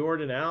 There's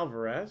Jordan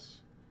Alvarez.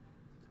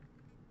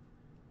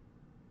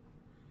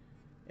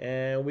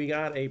 And we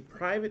got a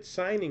private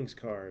signings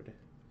card.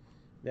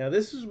 Now,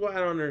 this is what I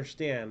don't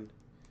understand.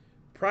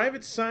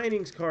 Private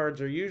signings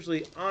cards are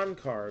usually on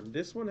card.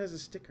 This one has a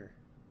sticker.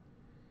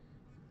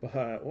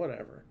 But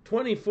whatever.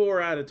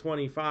 24 out of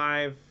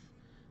 25.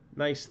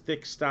 Nice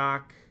thick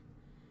stock.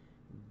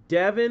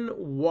 Devin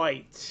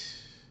White.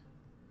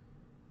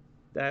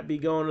 That'd be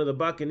going to the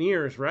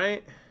Buccaneers,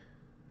 right?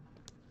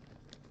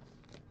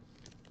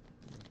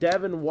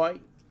 Devin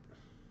White.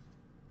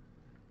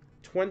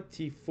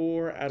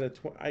 24 out of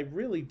 20. I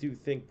really do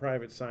think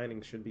private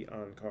signings should be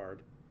on card.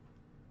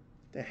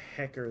 The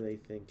heck are they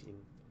thinking?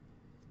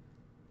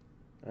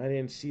 I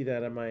didn't see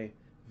that on my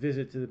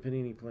visit to the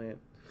Panini plant.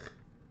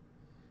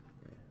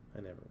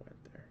 I never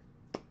went there.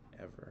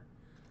 Ever.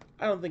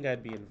 I don't think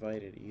I'd be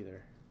invited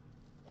either.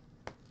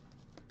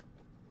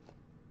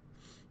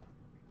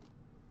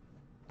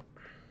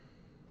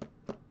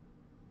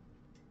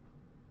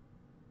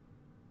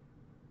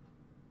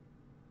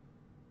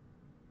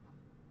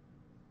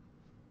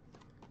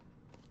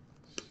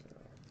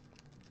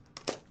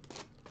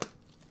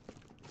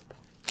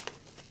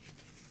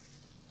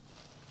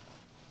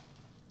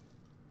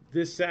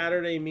 This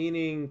Saturday,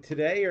 meaning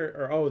today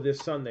or oh, this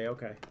Sunday,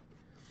 okay.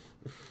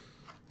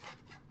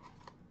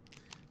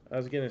 I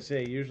was gonna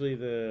say usually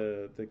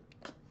the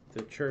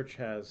church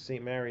has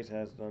St. Mary's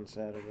has it on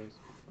Saturdays.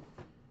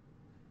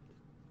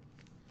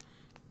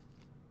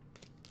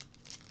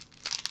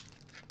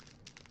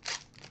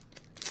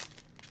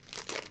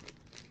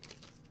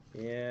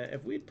 Yeah,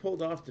 if we'd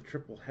pulled off the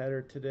triple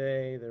header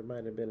today, there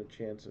might have been a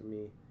chance of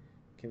me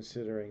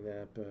considering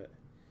that, but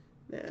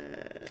nah,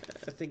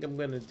 I think I'm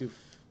gonna do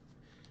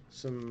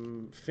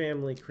some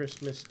family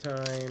Christmas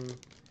time.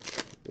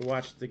 We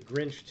watched The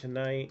Grinch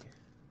tonight.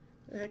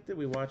 The heck did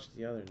we watch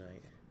the other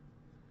night?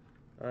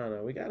 I don't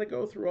know. We got to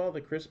go through all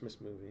the Christmas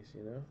movies,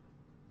 you know?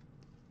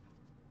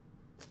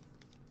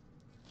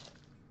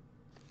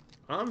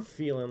 I'm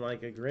feeling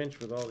like a Grinch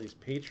with all these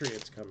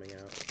Patriots coming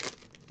out.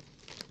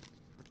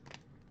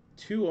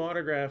 2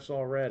 autographs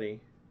already.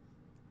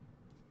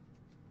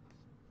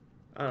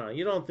 I don't know.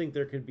 You don't think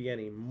there could be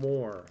any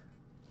more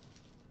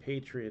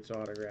Patriots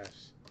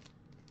autographs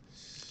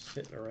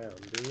sitting around,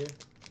 do you?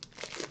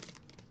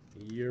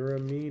 You're a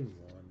mean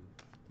one,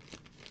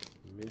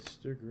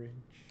 Mr. Grinch.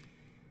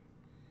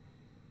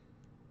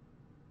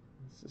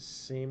 It's the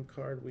same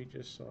card we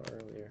just saw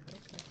earlier.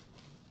 Okay.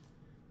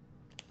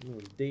 A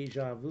little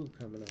deja vu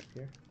coming up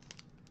here.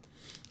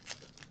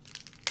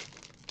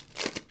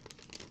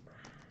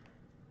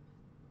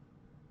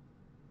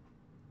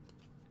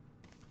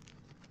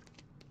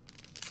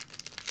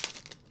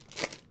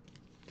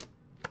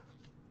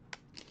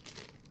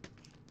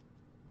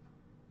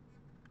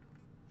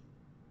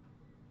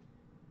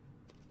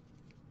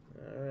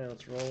 Alright,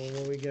 let's roll with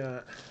what we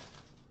got.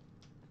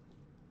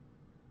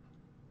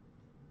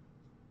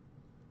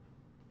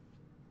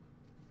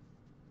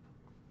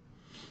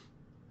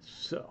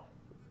 So,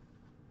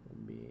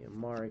 it'll be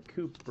Amari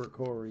Cooper,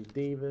 Corey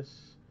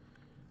Davis,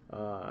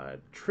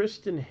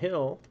 Tristan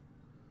Hill,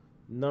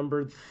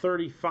 numbered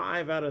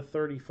 35 out of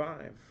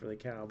 35 for the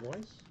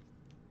Cowboys.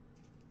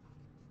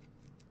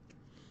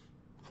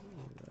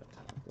 That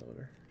top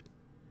loader.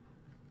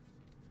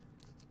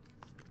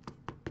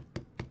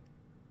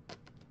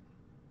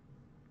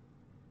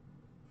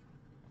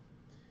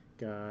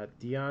 Got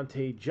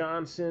Deontay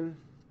Johnson.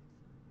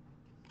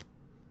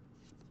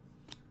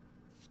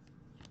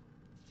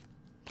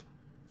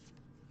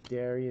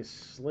 Darius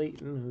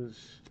Slayton,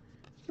 who's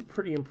a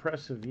pretty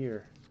impressive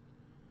year.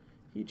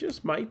 He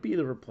just might be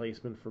the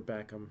replacement for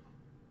Beckham.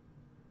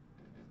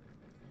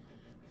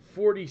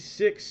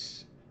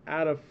 46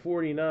 out of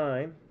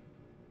 49.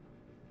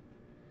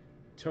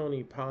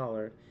 Tony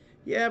Pollard.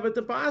 Yeah, but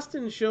the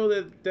Boston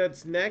show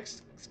that's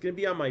next is gonna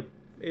be on my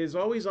is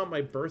always on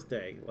my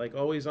birthday. Like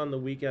always on the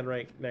weekend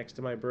right next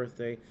to my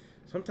birthday.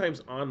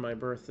 Sometimes on my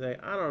birthday.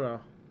 I don't know.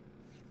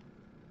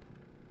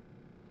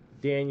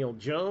 Daniel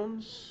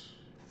Jones.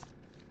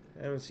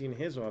 I haven't seen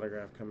his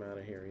autograph come out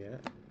of here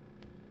yet.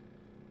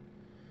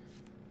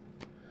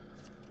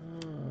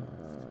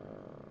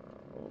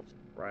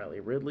 Riley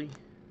Ridley.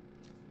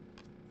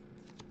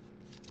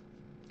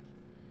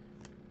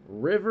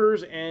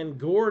 Rivers and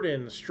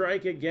Gordon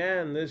strike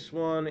again. This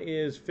one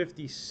is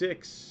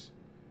 56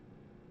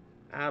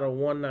 out of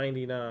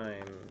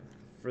 199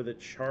 for the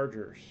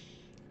Chargers.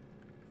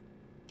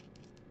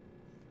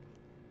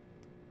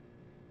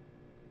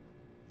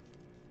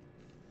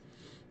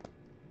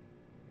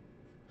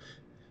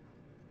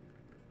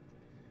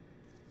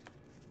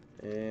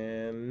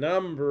 And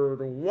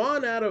numbered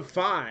 1 out of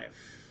 5.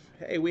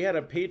 Hey, we had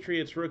a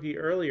Patriots rookie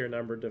earlier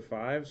numbered to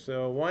 5,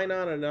 so why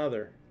not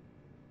another?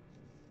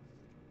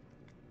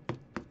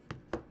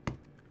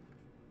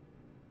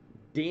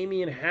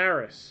 Damian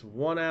Harris,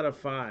 1 out of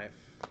 5.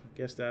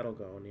 Guess that'll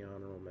go in the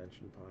honorable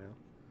mention pile.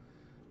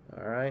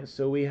 All right,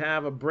 so we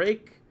have a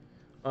break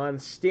on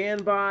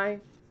standby.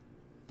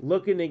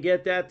 Looking to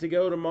get that to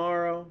go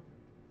tomorrow.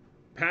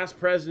 Past,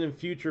 present, and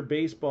future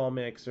baseball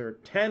mixer.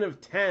 10 of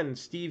 10,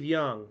 Steve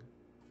Young.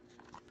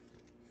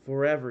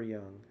 Forever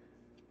Young.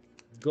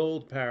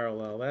 Gold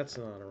parallel, that's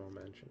an honorable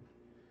mention.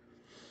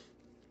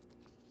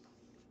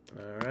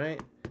 All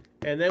right.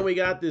 And then we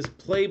got this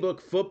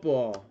playbook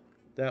football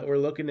that we're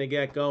looking to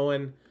get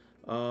going.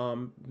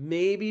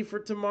 Maybe for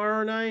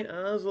tomorrow night.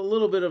 It's a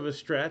little bit of a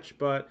stretch,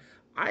 but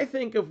I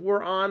think if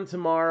we're on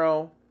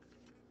tomorrow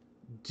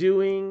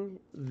doing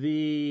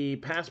the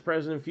past,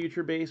 present, and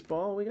future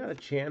baseball, we got a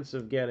chance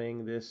of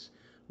getting this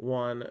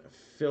one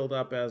filled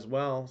up as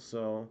well.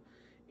 So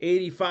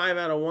 85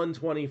 out of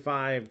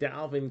 125,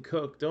 Dalvin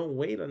Cook. Don't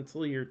wait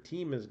until your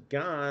team is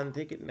gone.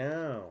 Take it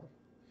now.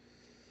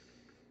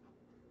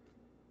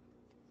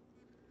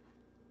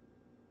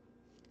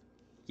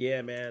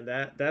 Yeah, man,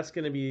 that's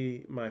going to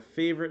be my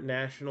favorite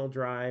national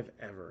drive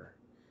ever.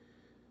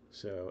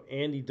 So,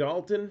 Andy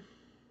Dalton.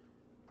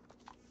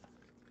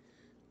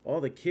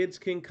 All the kids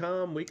can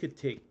come. We could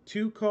take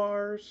 2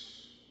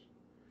 cars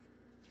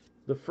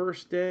the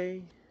first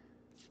day.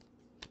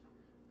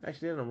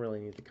 Actually, they don't really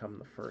need to come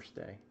the first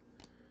day.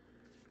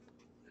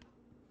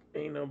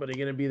 Ain't nobody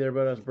going to be there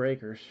but us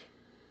breakers.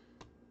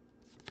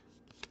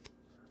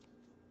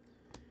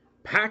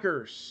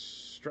 Packers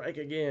strike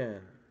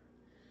again.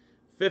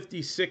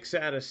 56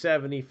 out of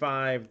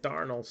 75,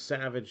 Darnell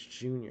Savage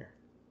Jr.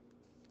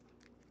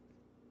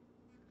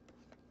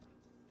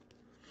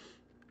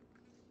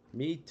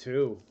 Me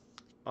too.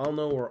 I'll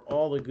know where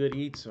all the good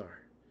eats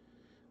are.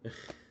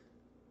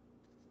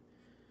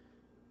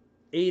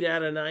 8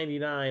 out of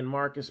 99,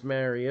 Marcus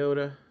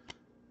Mariota.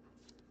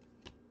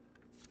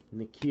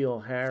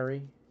 N'Keal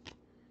Harry.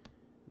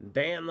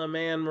 Dan the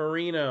Man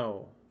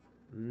Marino.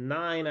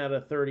 9 out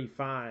of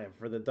 35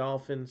 for the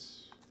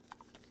Dolphins.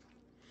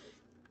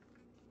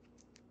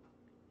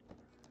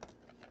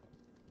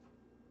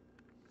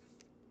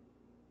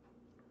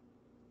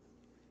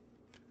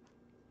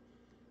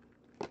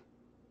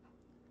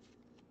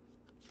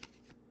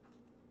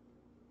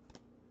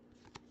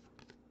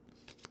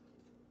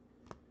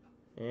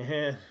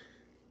 And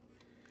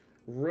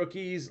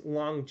Rookies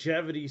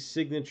Longevity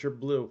Signature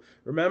Blue.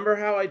 Remember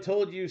how I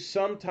told you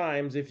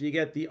sometimes if you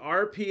get the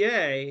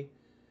RPA,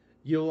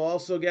 you'll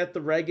also get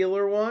the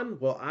regular one?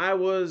 Well, I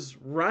was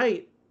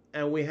right,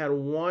 and we had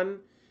one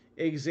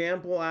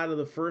example out of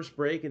the first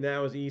break, and that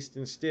was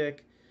Easton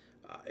Stick.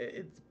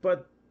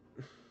 But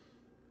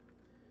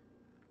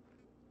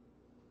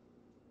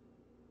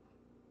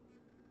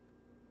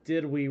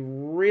did we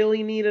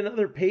really need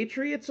another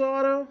Patriots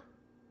auto?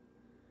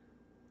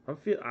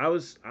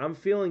 I'm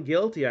feeling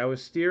guilty. I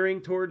was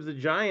steering towards the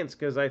Giants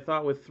because I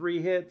thought with 3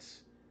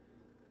 hits,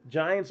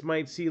 Giants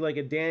might see like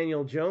a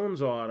Daniel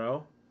Jones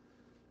auto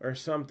or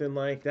something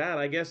like that.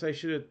 I guess I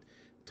should have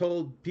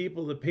told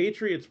people the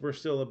Patriots were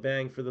still a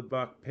bang for the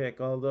buck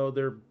pick, although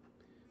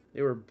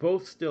they were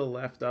both still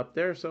left up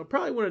there, so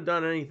probably wouldn't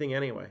have done anything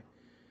anyway.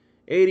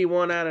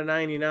 81 out of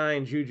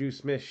 99, Juju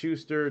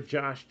Smith-Schuster,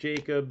 Josh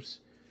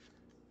Jacobs.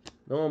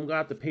 Noam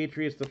got the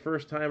Patriots the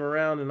first time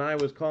around, and I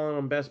was calling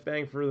them best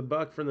bang for the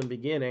buck from the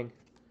beginning.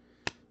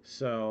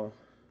 So,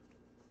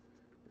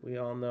 we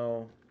all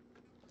know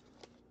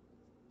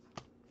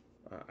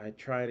I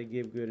try to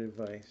give good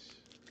advice.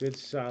 Good,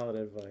 solid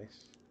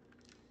advice.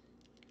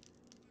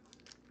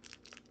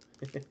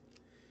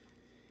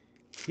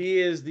 He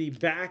is the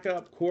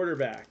backup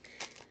quarterback.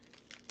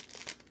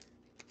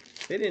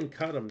 They didn't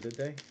cut him, did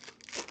they?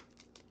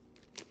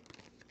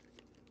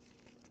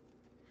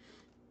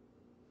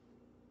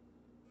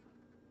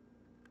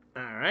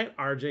 All right,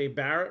 R.J.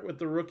 Barrett with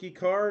the rookie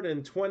card,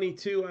 and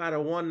 22 out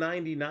of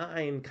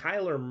 199,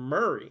 Kyler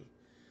Murray.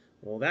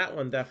 Well, that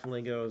one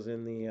definitely goes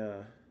in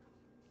the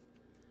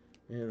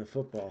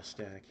football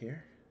stack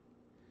here.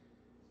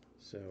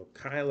 So,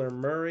 Kyler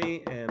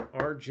Murray and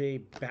R.J.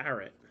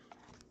 Barrett.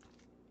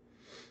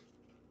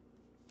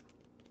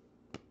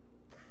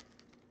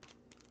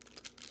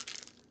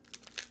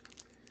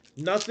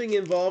 Nothing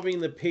involving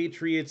the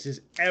Patriots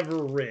is ever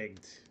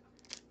rigged.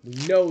 We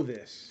know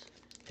this.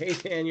 Hey,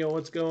 Daniel,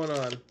 what's going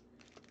on?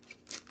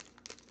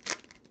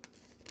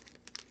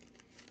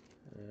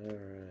 All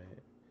right.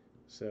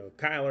 So,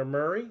 Kyler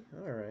Murray.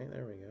 All right,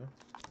 there we go.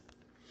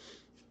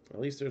 At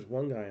least there's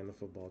one guy on the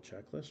football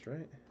checklist,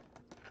 right?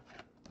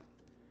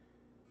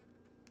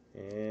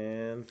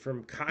 And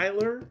from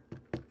Kyler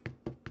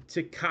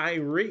to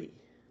Kyrie.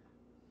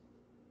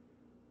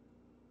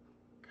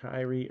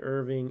 Kyrie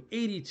Irving,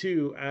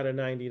 82 out of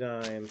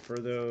 99 for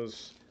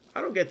those.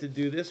 I don't get to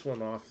do this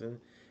one often.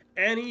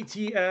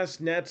 NETS,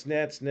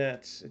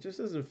 Nets. It just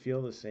doesn't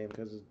feel the same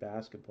because it's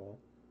basketball.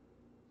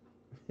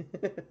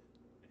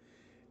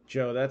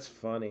 Joe, that's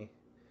funny.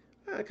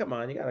 Come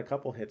on, you got a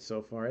couple hits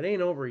so far. It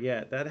ain't over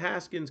yet. That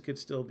Haskins could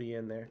still be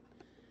in there.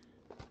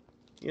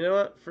 You know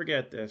what?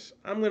 Forget this.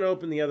 I'm going to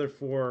open the other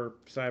 4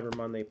 Cyber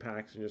Monday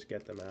packs and just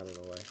get them out of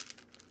the way.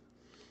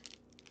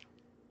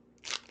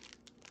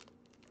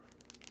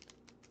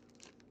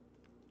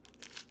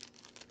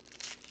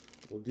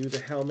 We'll do the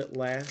helmet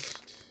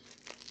last.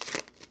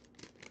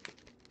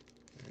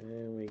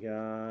 And we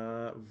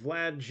got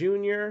Vlad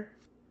Jr.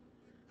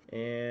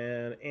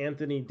 and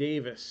Anthony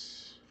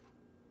Davis.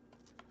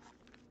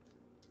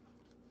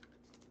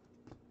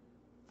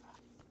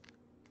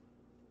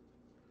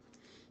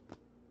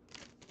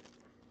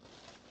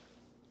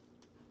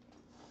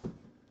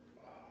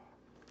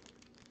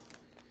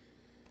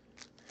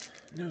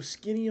 No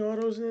skinny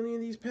autos in any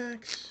of these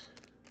packs?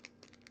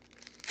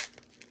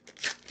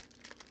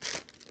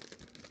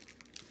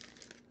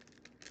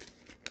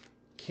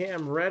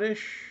 Cam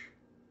Reddish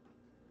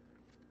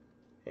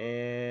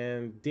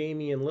and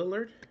Damian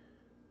Lillard.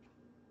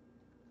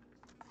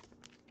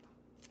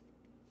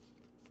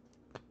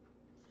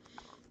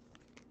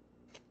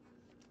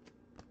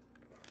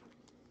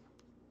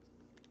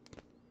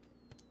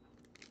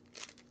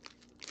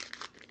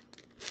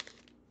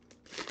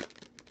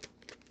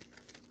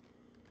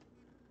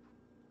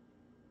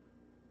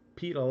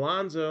 Pete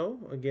Alonso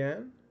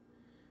again.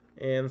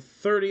 And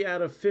 30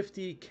 out of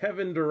 50,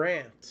 Kevin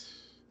Durant.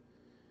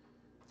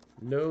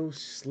 No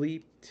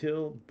sleep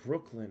till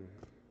Brooklyn.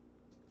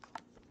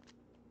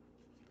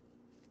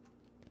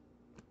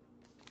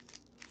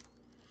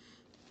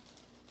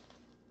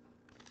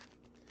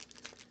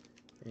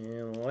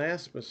 And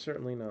last but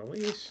certainly not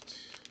least,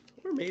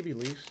 or maybe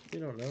least, we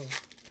don't know.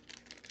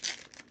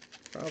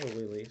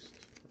 Probably least,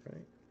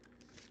 right?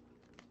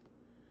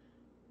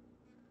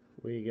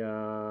 We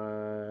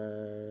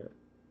got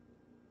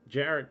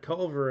Jarrett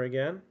Culver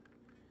again.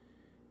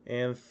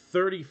 And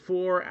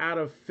 34 out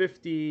of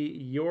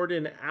 50,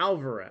 Jordan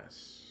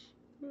Alvarez.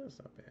 Well, that's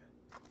not bad.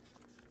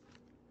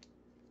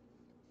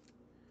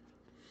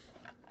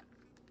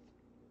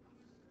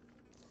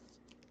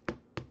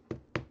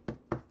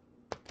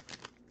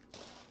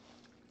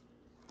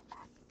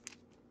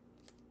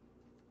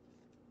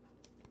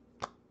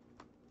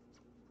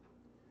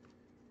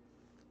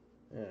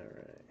 All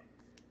right.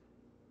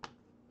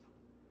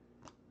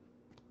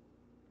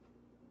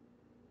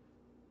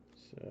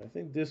 So I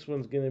think this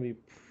one's going to be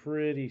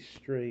pretty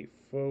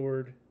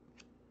straightforward.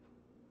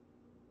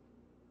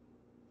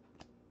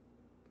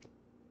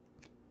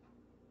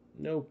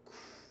 No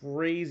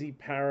crazy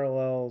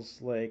parallels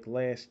like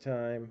last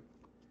time.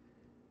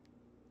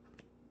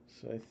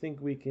 So I think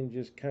we can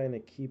just kind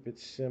of keep it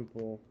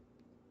simple.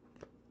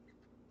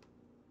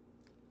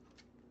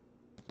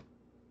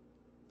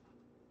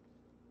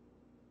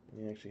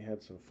 We actually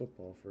had some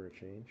football for a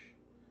change.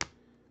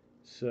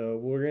 So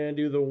we're going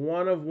to do the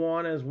 1 of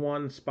 1 as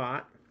one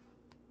spot.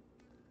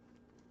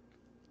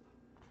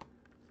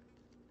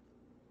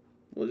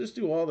 We'll just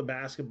do all the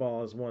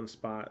basketball as one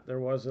spot. There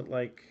wasn't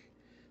like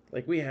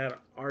we had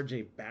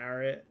RJ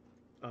Barrett.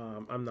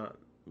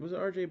 Was it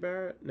RJ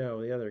Barrett?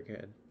 No, the other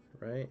kid,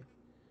 right?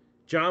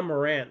 John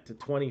Morant to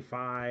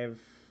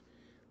 25.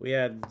 We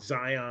had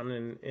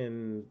Zion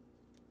in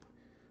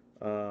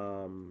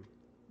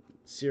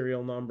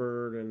serial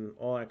numbered and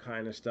all that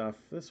kind of stuff.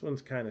 This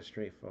one's kind of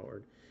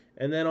straightforward.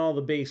 And then all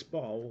the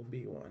baseball will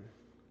be one.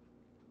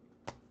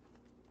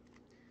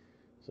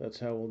 So that's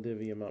how we'll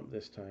divvy them up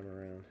this time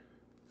around.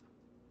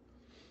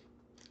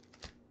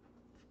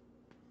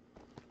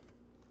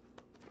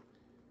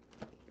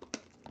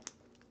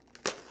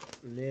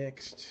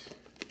 Next.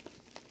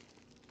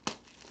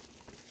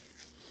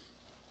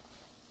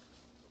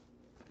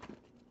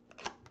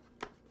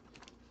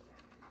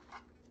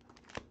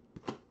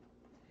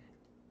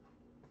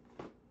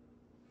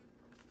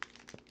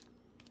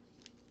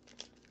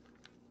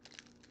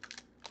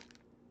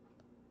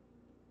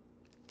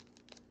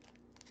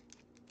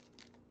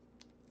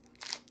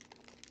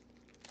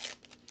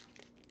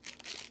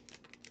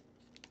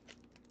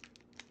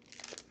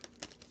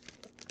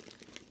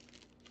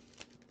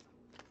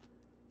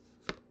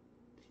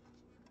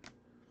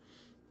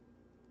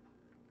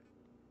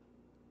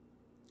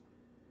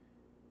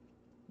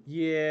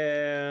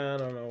 Yeah, I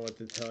don't know what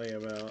to tell you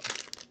about.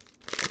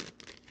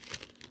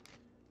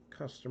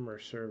 Customer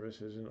service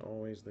isn't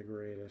always the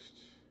greatest.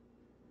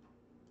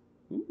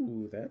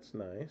 Ooh, that's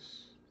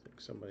nice. I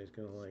think somebody's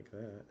going to like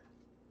that.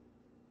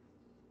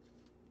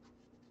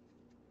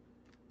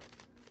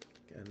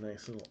 Got a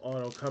nice little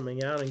auto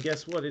coming out, and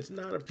guess what? It's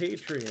not a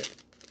Patriot.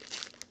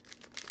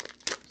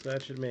 So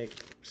that should make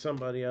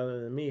somebody other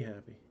than me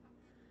happy.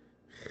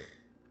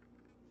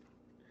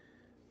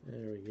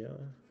 There we go.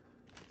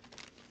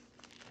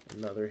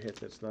 Another hit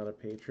that's not a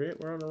Patriot.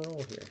 We're on a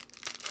roll here.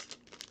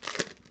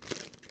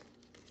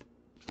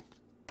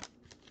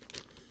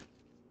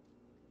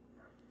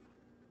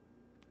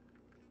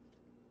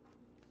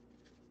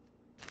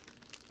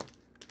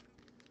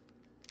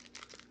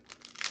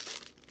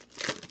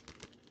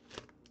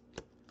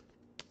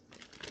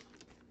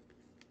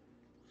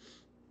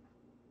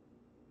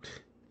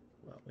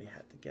 Well, we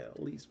had to get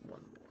at least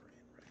one more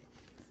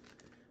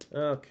in,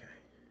 right? Okay.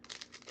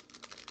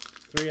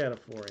 3 out of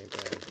 4 ain't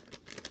bad.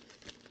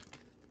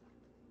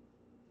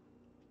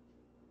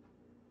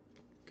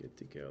 Good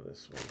to go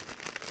this one.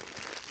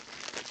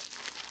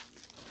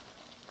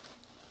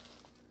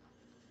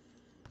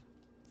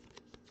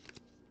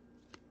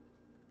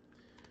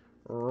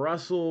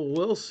 Russell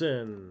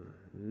Wilson,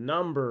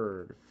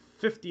 numbered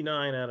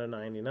 59 out of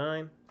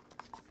 99.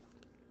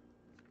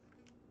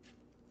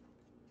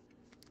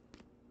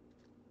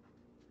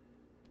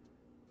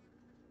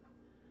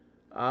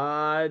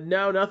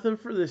 No, nothing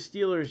for the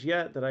Steelers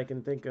yet that I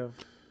can think of.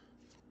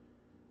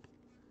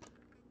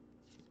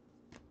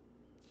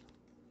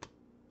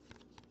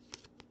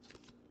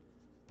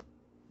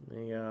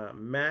 We got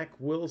Mac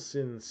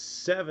Wilson,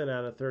 7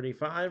 out of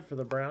 35 for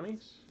the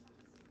Brownies.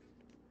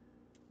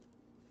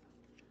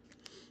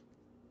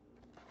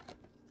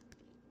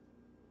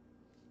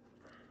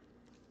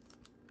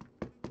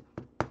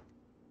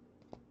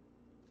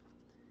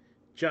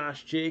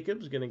 Josh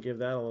Jacobs, going to give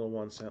that a little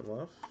 1 cent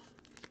love.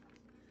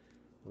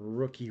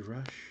 Rookie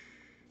Rush.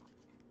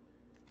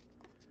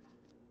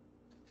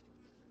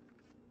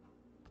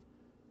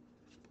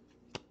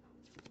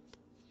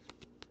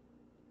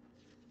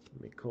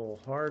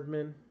 Mecole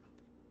Hardman.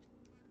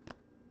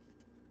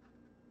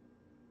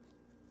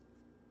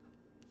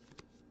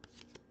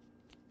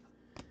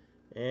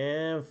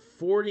 And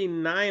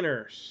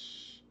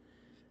 49ers.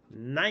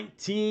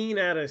 19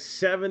 out of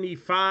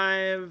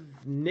 75,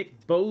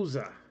 Nick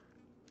Bosa.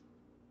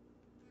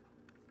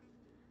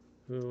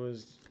 Who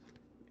was,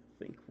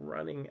 I think,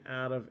 running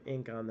out of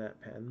ink on that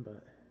pen,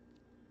 but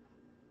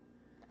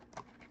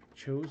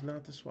chose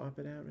not to swap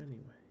it out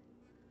anyway.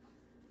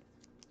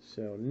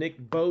 So, Nick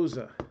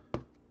Bosa.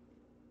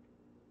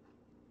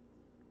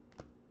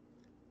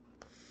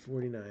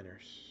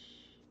 49ers.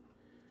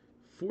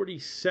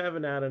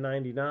 47 out of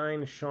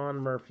 99, Sean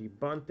Murphy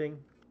Bunting.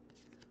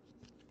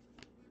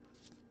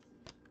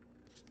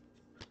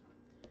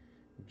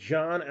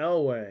 John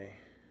Elway.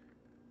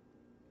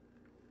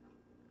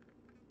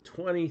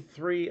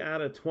 23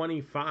 out of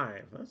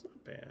 25. That's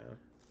not bad.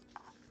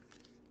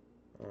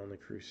 On the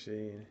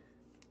Crusade.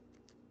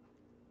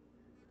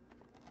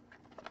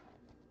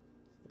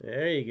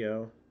 There you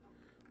go.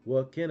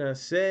 What can I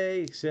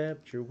say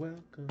except you're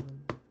welcome?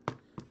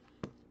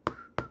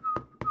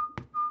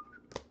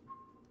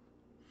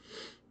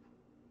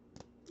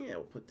 Yeah,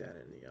 we'll put that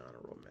in the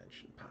honorable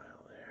mention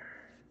pile there.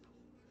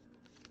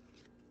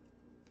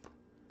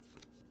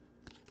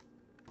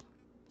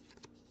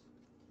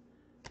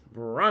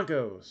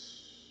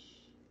 Broncos.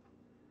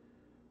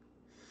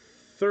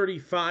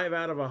 35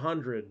 out of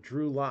 100,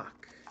 Drew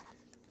Lock.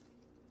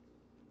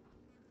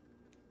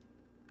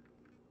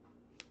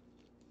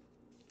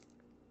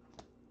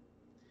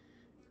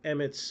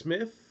 Emmitt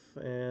Smith,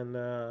 and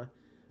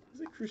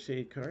it's a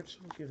Crusade card, so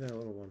we'll give that a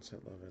little 1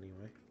 cent love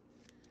anyway.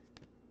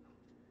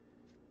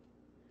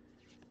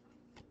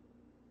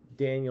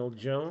 Daniel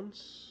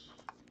Jones.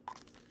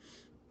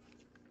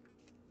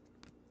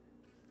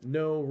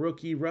 No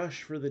rookie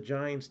rush for the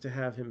Giants to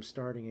have him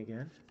starting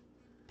again.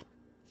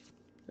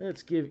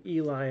 Let's give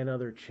Eli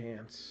another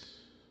chance.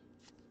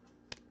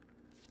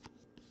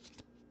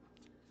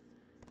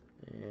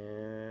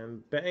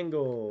 And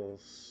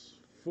Bengals,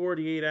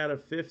 48 out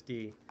of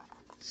 50,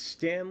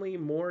 Stanley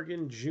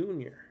Morgan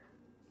Jr.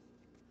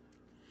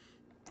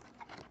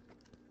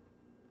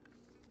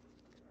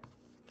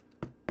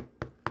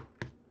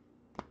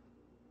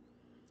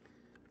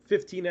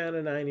 $15 out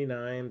of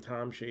 99,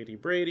 Tom Shady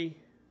Brady.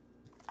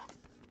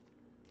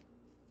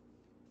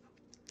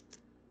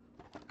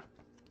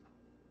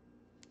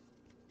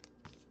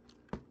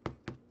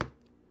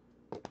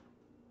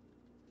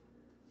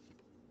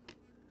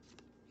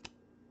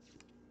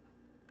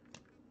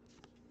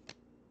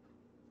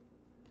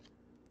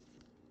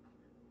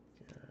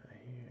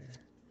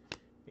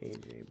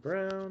 A.J.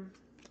 Brown.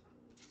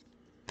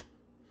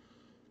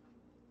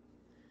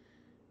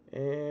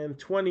 And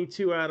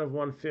 22 out of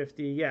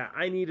 150. Yeah,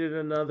 I needed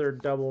another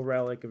double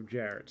relic of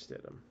Jarrett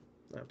Stidham.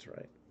 That's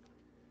right.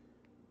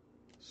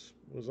 This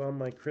was on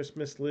my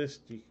Christmas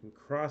list. You can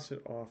cross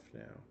it off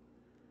now.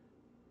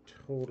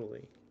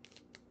 Totally.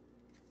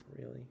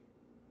 Really?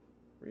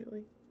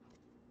 Really?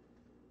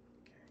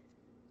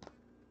 Okay.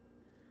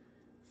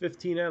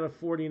 15 out of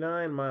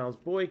 49, Miles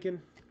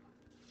Boykin.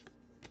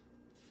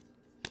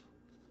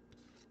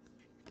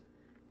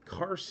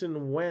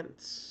 Carson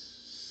Wentz,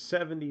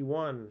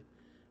 71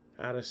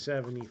 out of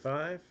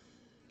 75.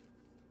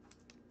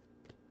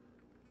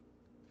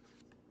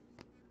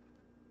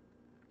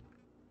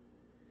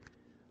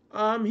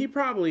 He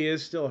probably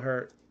is still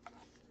hurt.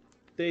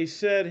 They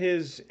said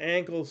his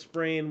ankle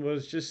sprain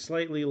was just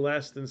slightly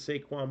less than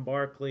Saquon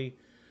Barkley.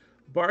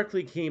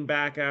 Barkley came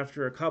back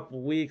after a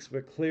couple weeks,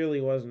 but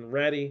clearly wasn't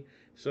ready.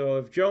 So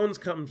if Jones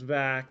comes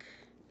back,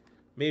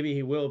 maybe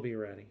he will be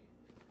ready.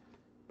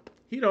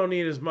 He don't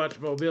need as much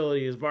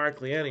mobility as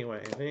Barkley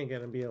anyway. They ain't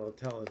gonna be able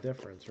to tell the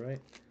difference, right?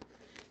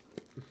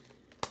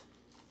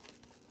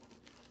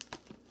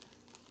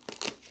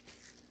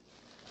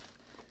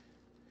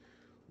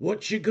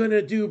 What you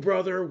gonna do,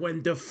 brother,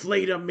 when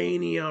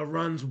Deflatomania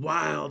runs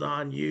wild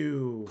on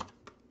you?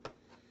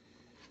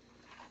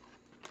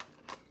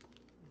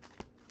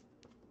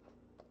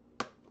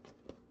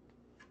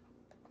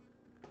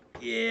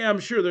 Yeah, I'm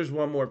sure there's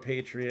one more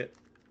Patriot.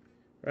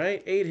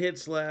 Right? 8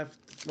 hits left.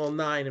 Well,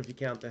 9 if you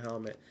count the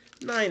helmet.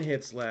 9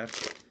 hits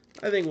left.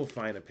 I think we'll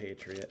find a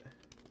Patriot.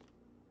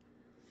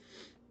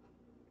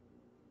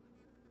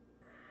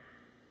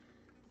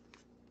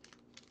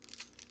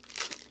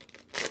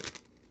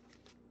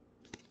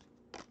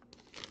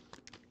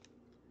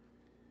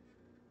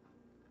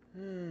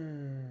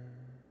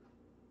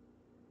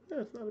 No,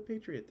 it's not a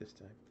Patriot this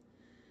time.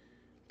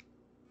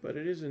 But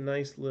it is a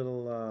nice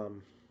little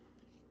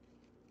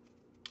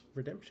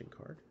redemption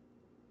card.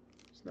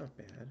 It's not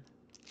bad.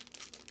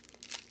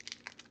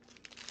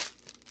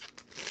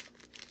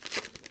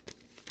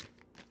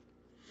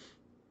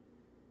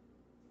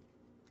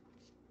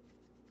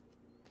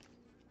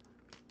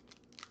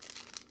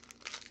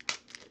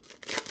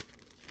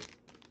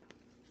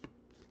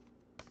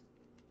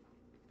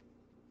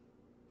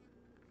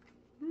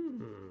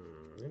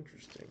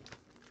 Interesting.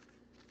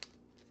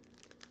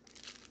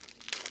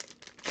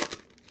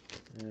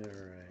 All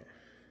right.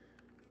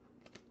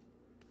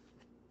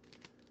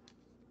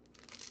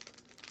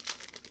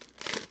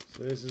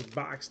 So this is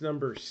box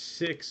number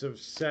 6 of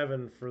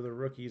 7 for the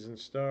Rookies and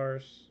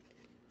Stars.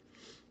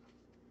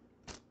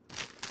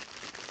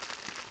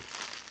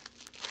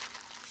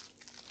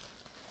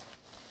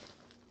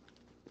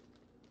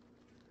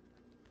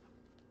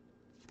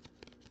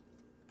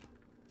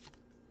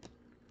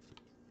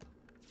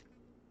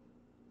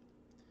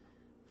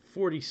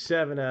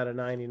 $47 out of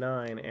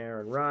 99,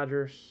 Aaron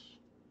Rodgers.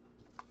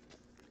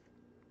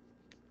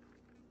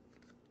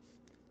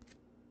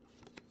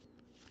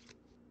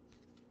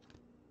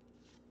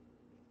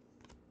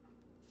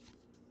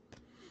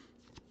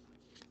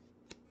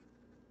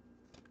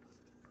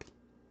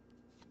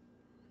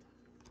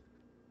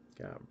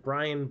 Got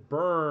Brian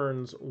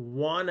Burns,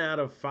 1 out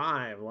of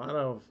 5. A lot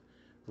of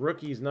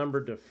rookies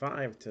numbered to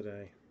 5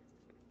 today.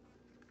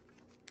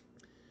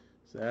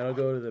 So that'll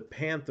go to the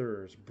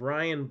Panthers.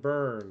 Brian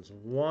Burns,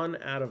 1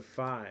 out of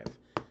 5.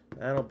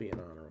 That'll be an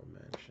honorable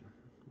mention.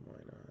 Why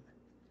not?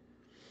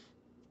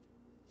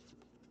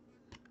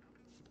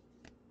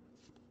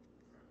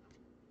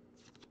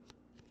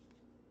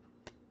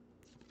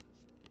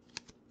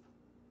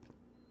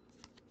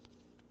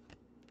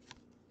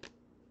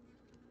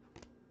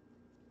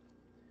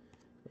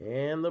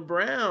 And the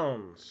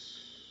Browns.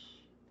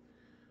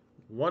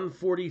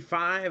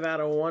 145 out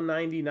of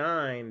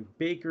 199.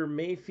 Baker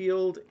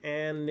Mayfield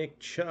and Nick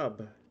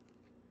Chubb.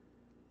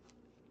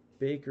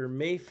 Baker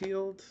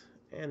Mayfield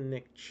and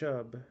Nick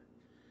Chubb.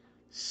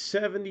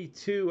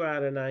 72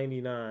 out of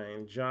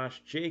 99.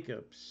 Josh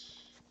Jacobs.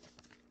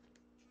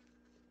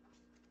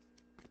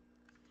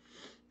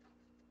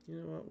 You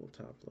know what? We'll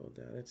top load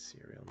that. It's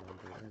serial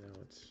number. I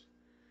know it's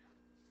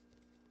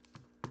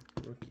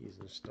Rookies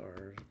and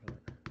Stars, but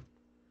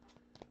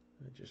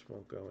it just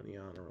won't go in the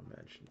honorable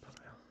mention pile.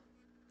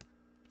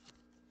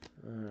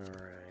 All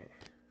right.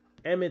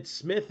 Emmitt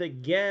Smith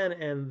again,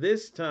 and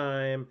this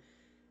time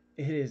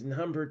it is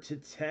numbered to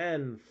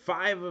 10.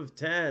 5 of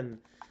 10.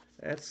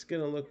 That's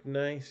going to look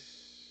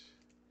nice.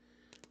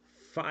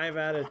 5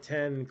 out of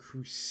 10.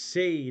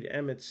 Crusade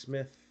Emmitt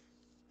Smith.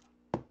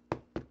 A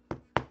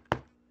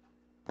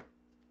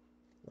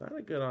lot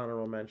of good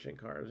honorable mention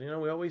cards. You know,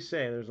 we always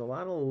say there's a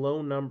lot of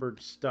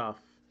low-numbered stuff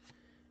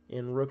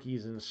in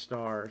Rookies and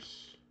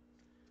Stars.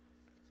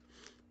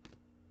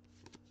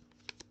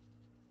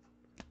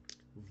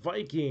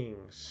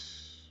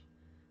 Vikings,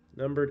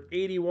 numbered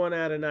 81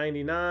 out of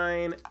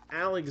 99.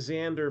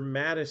 Alexander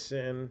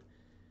Madison,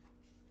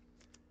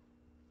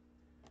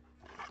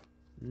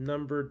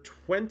 numbered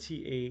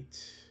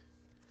 28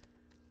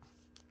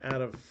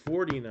 out of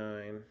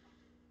 49.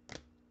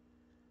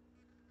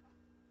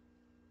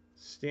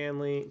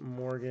 Stanley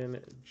Morgan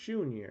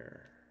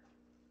Jr.,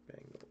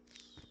 Bengals.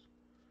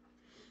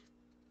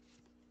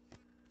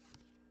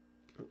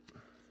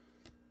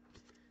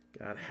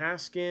 Got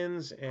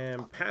Haskins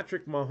and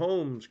Patrick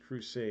Mahomes,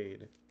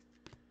 Crusade.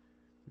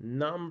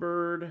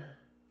 Numbered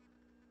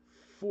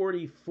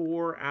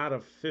 44 out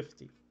of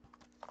 50.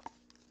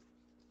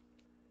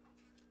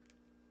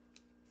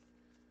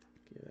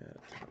 Get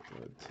that top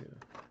load too.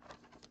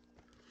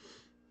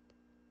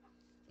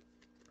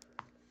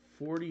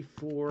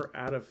 44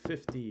 out of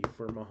 50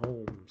 for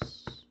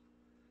Mahomes.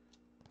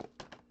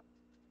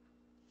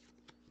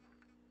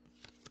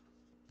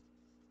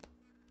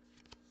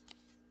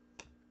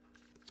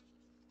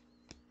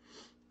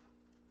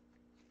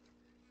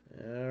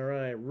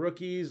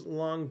 Rookies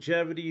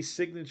Longevity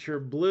Signature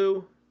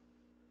Blue.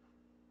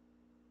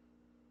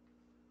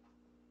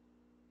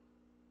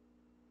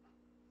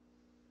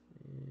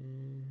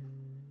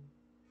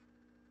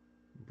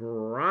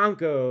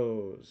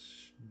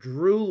 Broncos,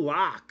 Drew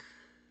Lock.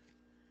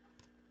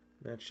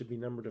 That should be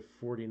numbered to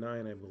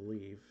 49, I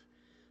believe.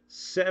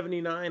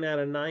 79 out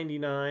of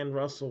 99,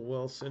 Russell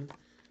Wilson.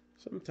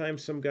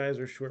 Sometimes some guys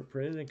are short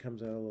printed and it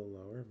comes out a little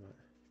lower.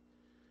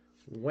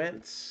 But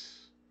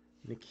Wentz,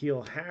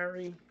 N'Keal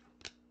Harry.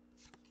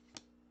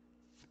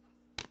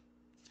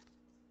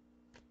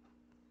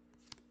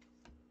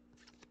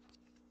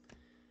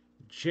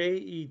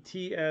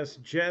 Jets,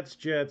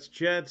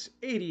 Jets,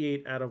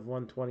 88 out of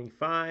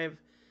 125.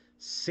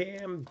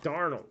 Sam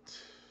Darnold.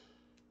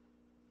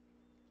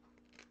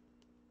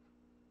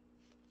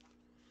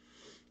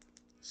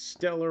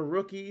 Stellar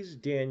Rookies,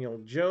 Daniel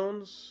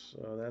Jones.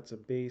 So that's a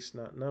base,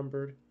 not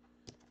numbered.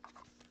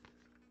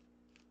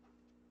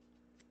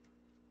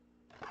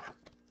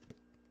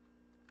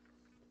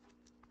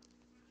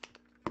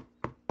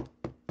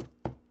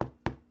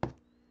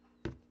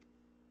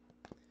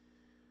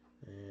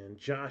 And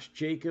Josh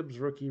Jacobs,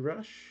 Rookie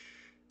Rush.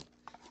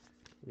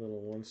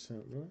 Little 1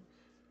 cent move.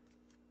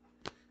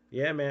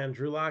 Yeah, man,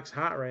 Drew Lock's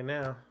hot right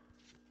now.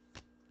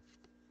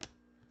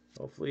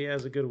 Hopefully he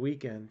has a good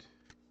weekend.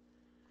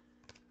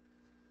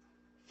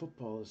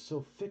 Football is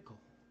so fickle.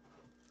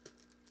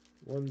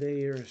 One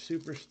day you're a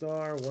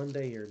superstar, one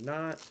day you're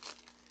not.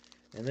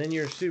 And then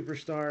you're a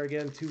superstar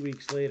again 2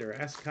 weeks later.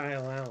 Ask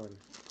Kyle Allen.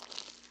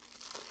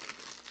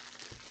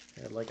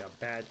 Had like a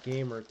bad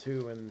game or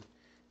two and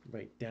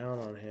right down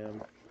on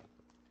him.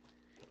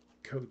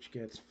 Coach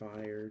gets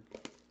fired.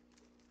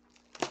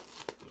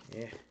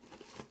 Yeah.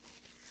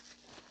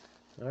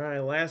 All right,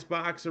 last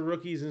box of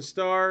Rookies and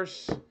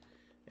Stars.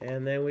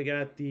 And then we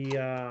got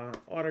the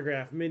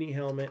autograph mini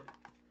helmet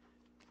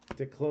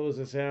to close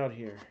us out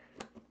here.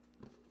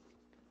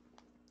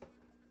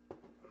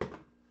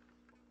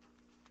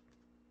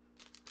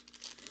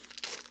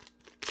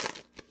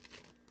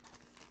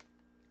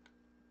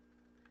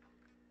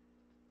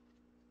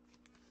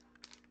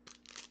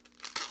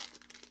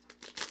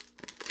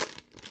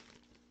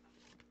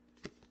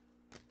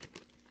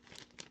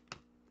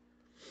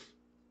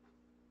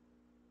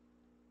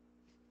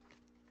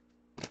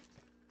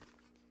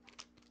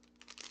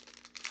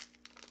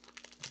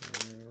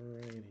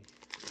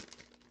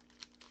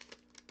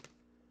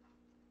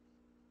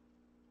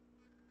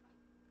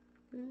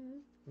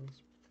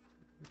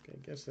 Okay,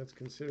 I guess that's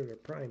considered a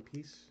prime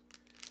piece.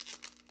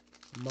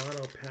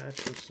 Mono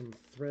patch with some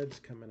threads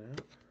coming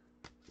out.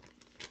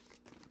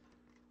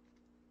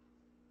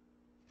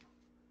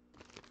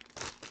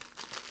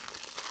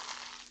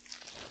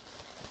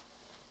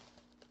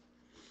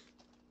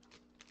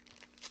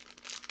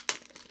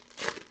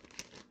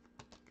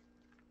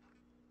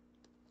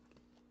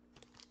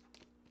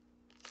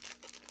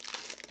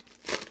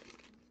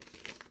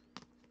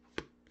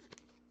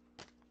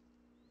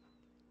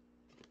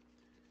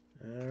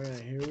 All right,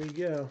 here we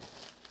go.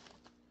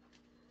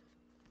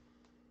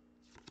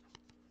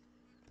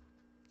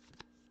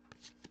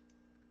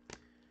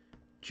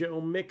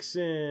 Joe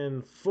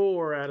Mixon,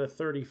 4 out of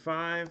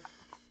 35. Got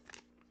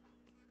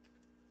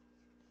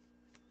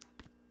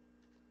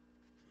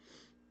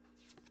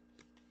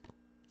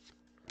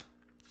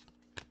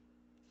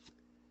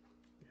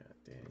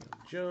Daniel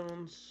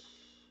Jones.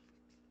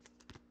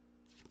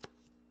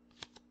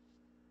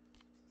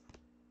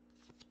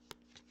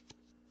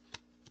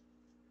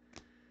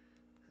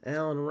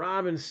 Allen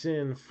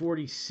Robinson,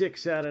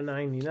 46 out of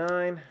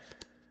 99.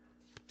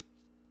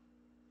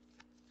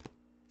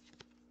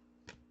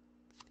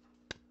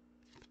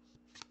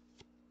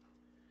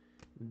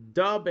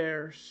 Da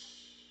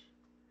Bears,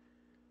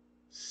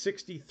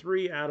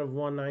 63 out of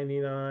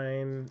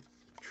 199.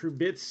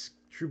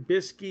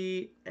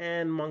 Trubisky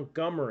and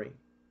Montgomery.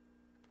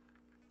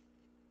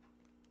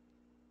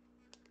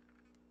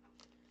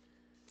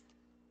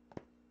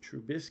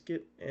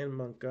 Trubisky and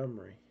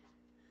Montgomery.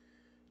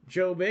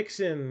 Joe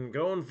Mixon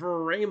going for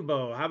a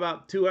rainbow. How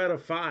about 2 out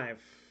of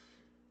 5?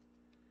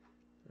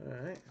 All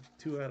right,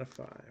 2 out of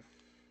 5.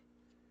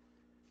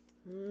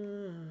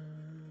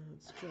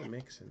 It's Joe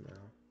Mixon now.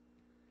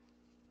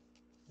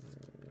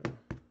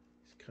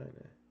 He's kind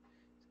of,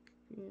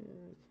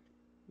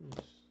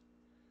 yeah,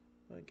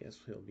 I guess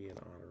he'll be an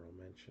honorable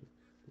mention.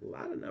 A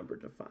lot of number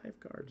to 5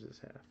 cards this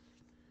half.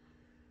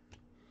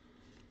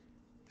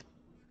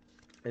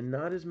 And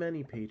not as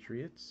many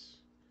Patriots.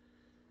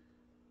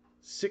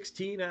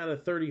 16 out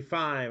of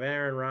 35,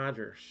 Aaron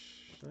Rodgers.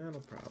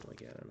 That'll probably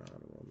get an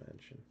honorable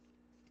mention.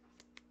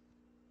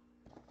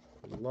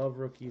 Love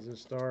Rookies and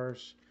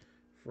Stars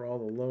for all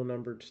the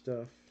low-numbered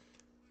stuff.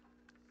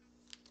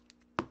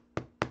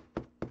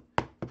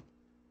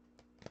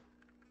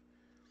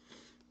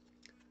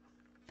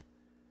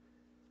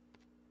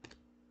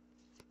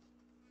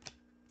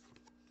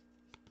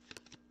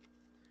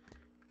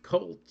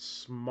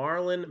 Colts,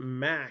 Marlon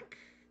Mack.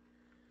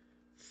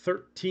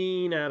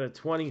 13 out of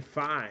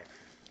 25.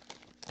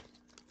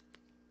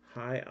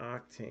 High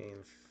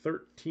octane.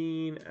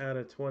 13 out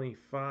of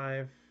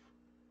 25.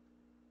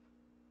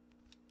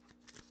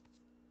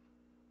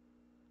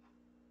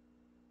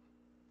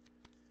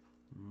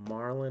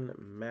 Marlon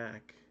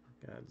Mack.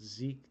 Got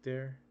Zeke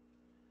there.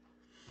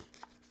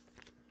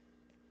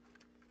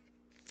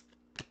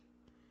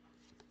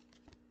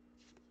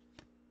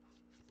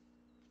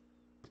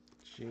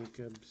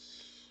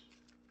 Jacobs.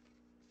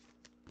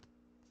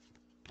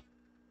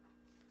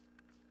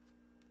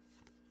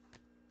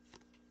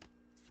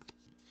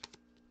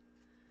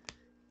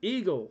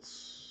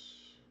 Eagles.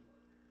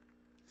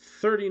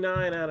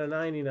 39 out of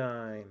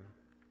 99.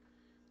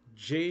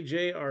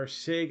 J.J.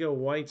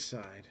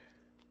 Arcega-Whiteside.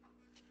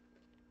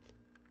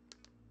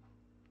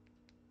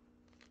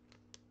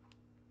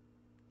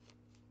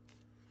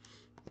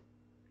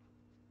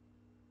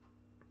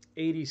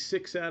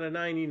 '86 out of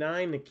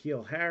 99.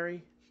 N'Keal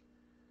Harry.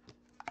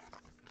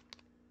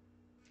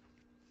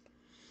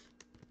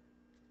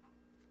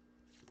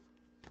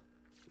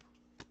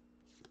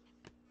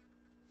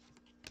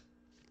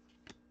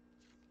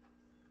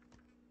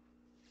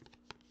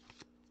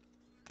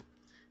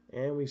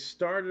 And we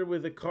started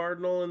with a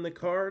Cardinal in the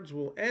cards.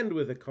 We'll end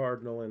with a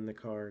Cardinal in the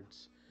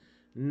cards.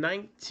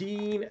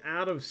 19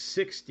 out of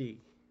 60.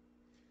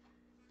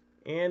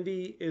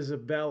 Andy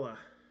Isabella.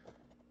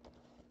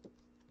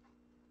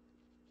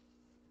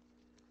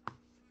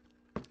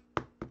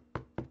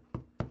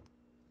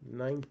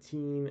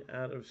 '19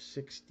 out of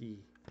 60.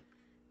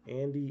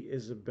 Andy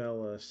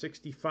Isabella.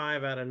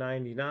 65 out of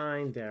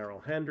 99. Darrell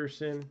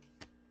Henderson.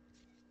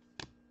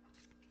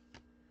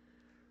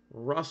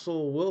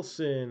 Russell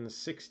Wilson,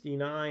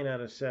 69 out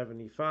of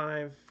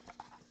 75.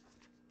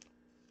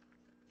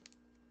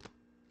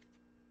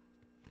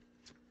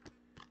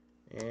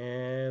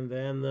 And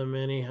then the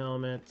mini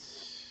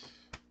helmets.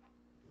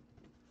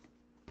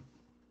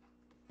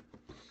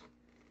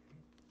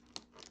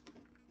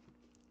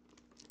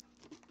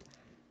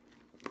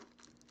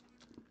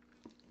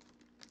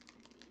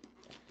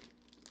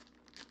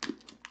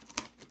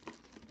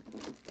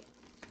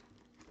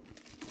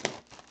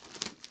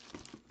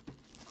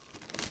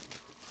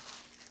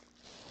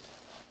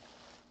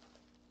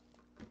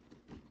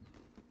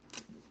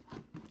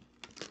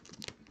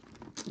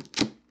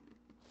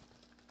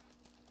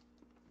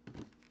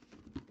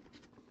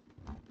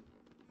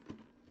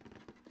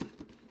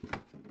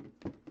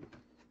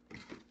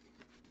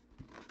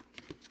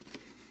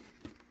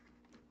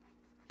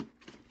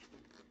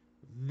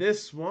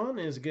 This one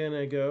is going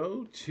to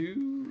go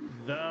to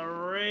the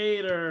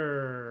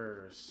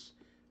Raiders.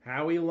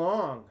 Howie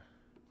Long.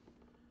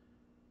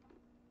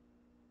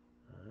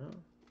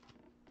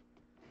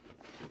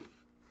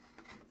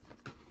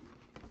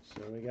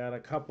 So we got a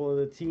couple of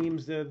the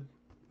teams that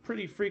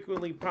pretty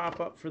frequently pop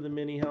up for the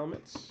mini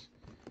helmets.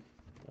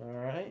 All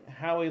right.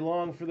 Howie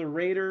Long for the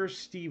Raiders.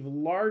 Steve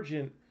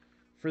Largent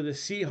for the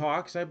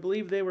Seahawks. I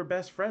believe they were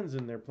best friends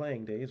in their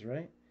playing days,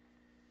 right?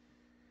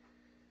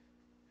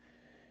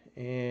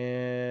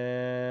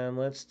 And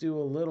let's do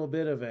a little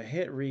bit of a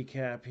hit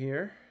recap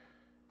here.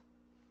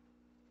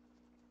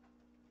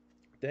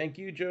 Thank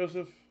you,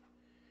 Joseph.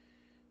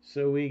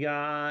 So we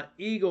got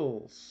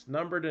Eagles,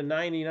 number to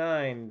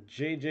 99,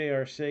 J.J.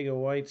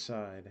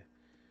 Arcega-Whiteside.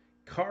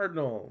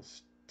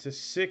 Cardinals to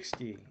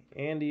 60,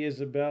 Andy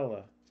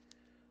Isabella.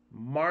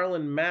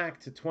 Marlon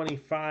Mack to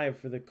 25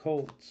 for the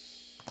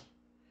Colts.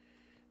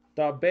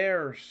 The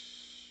Bears,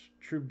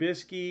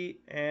 Trubisky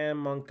and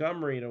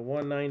Montgomery to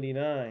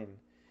 199.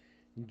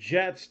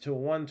 Jets to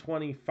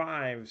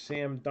 125,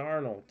 Sam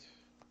Darnold.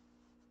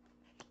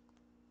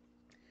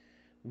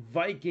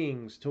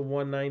 Vikings to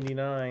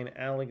 199,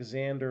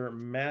 Alexander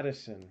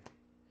Madison.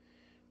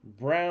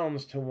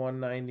 Browns to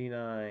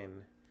 199,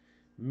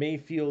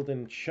 Mayfield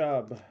and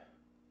Chubb.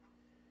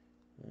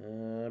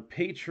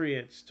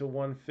 Patriots to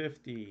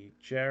 150,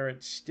 Jarrett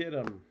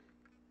Stidham.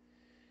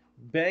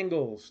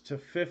 Bengals to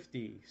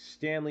 50,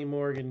 Stanley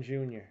Morgan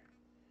Jr.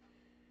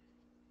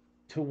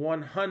 To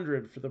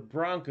 100 for the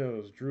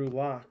Broncos, Drew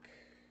Lock.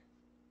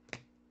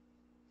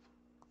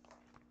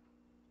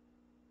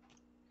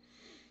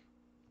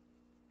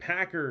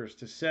 Packers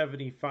to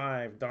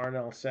 75,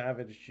 Darnell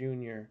Savage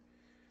Jr.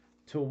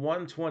 To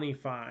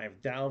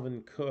 125,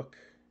 Dalvin Cook.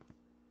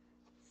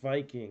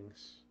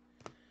 Vikings.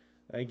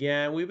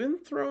 Again, we've been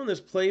throwing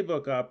this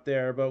playbook up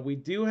there, but we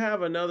do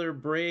have another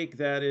break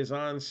that is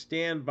on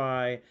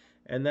standby,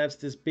 and that's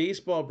this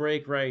baseball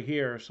break right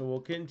here. So we'll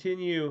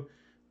continue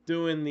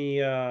doing the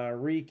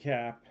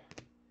recap.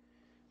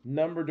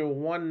 Number to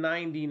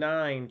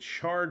 199,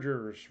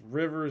 Chargers,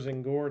 Rivers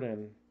and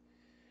Gordon.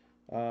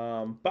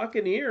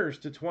 Buccaneers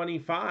to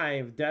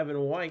 25, Devin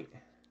White.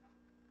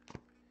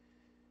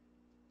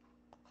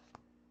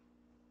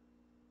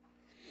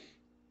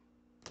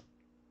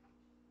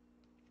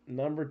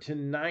 Number to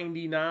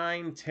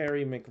 99,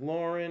 Terry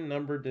McLaurin.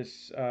 Number to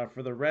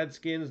for the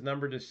Redskins.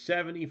 Number to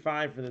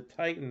 75 for the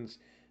Titans,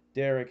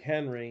 Derrick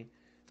Henry.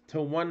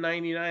 To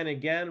 199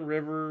 again,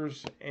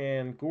 Rivers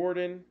and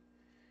Gordon.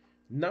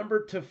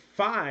 Number to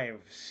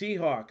 5,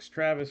 Seahawks,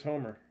 Travis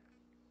Homer.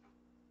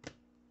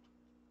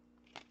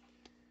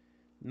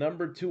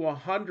 Number to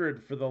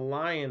 100 for the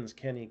Lions,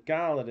 Kenny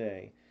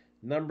Golladay.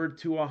 Number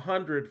to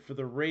 100 for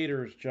the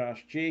Raiders,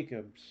 Josh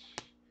Jacobs.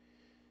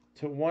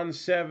 To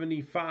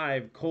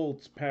 175,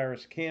 Colts,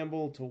 Paris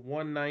Campbell. To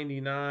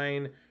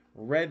 199,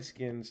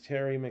 Redskins,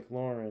 Terry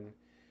McLaurin.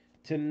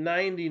 To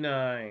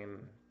 99,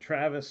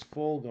 Travis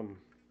Fulgham.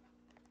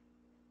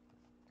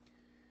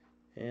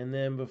 And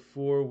then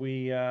before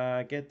we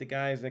get the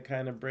guys that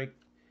kind of break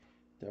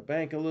the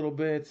bank a little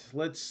bit,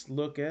 let's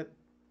look at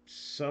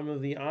some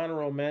of the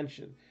honorable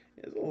mentions.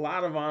 There's a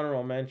lot of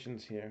honorable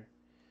mentions here.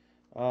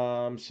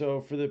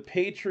 So for the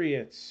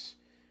Patriots,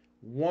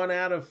 1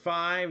 out of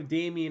 5,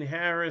 Damian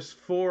Harris.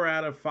 4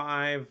 out of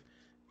 5,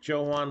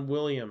 Johan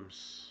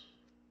Williams.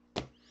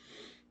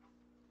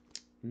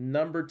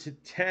 Number to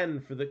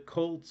 10 for the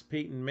Colts,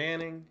 Peyton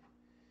Manning.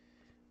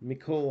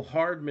 Mecole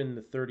Hardman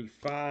to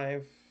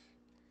 35.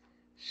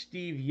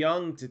 Steve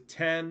Young to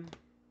 10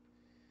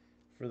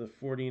 for the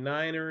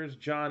 49ers.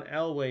 John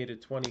Elway to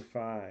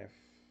 25.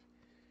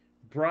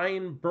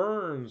 Brian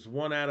Burns,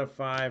 1 out of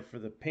 5 for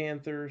the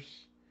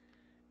Panthers.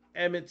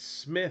 Emmitt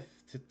Smith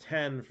to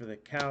 10 for the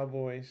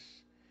Cowboys.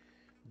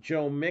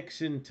 Joe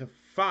Mixon to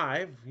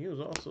 5. He was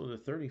also the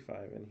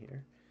 35 in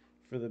here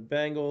for the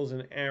Bengals.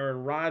 And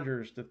Aaron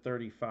Rodgers to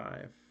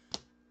 35.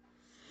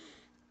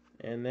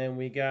 And then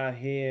we got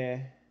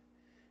here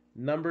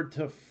number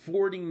to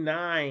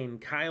 49,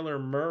 Kyler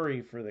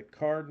Murray for the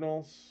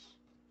Cardinals.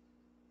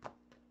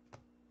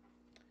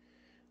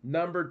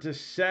 Number to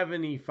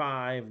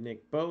 75,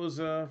 Nick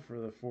Bosa for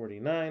the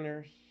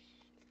 49ers.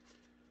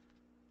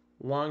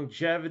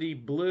 Longevity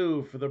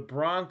blue for the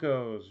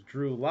Broncos,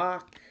 Drew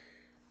Lock.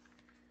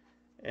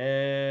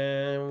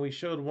 And we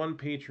showed 1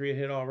 Patriot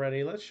hit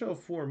already. Let's show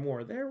 4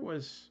 more. There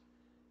was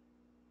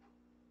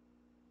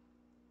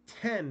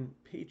 10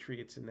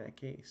 Patriots in that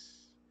case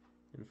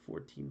in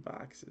 14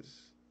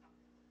 boxes.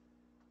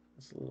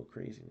 That's a little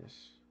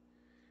craziness.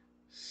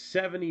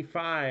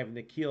 75,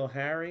 N'Keal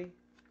Harry.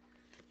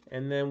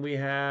 And then we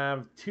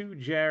have 2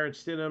 Jarrett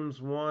Stidhams.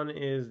 One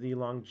is the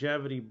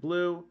Longevity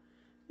blue,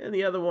 and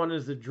the other one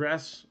is the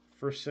Dress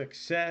for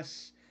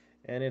Success.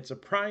 And it's a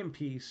prime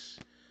piece,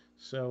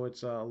 so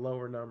it's a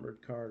lower numbered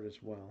card as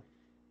well.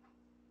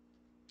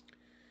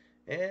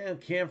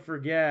 And can't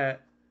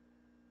forget,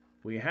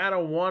 we had a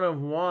 1 of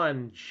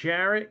 1,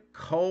 Jarrett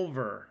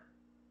Culver.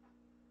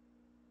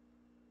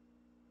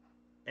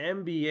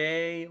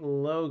 NBA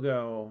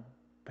logo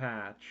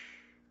patch.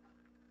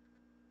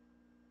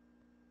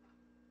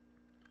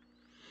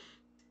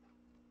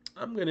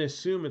 I'm going to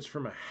assume it's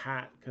from a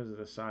hat because of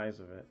the size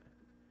of it.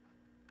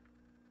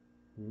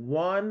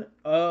 1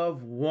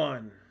 of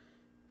 1.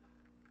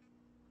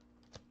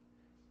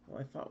 Well,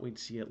 I thought we'd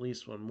see at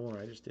least one more.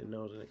 I just didn't know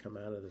it was going to come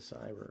out of the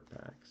cyber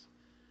packs.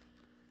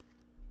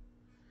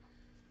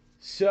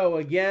 So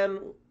again,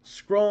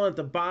 scrolling at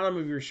the bottom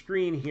of your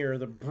screen here,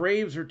 the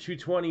Braves are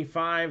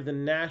 225, the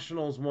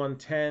Nationals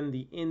 110,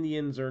 the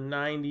Indians are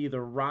 90, the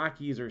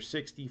Rockies are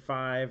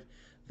 65,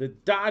 the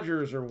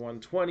Dodgers are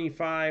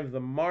 125, the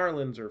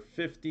Marlins are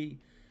 50,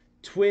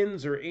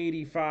 Twins are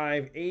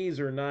 85, A's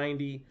are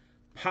 90,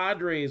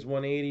 Padres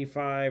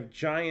 185,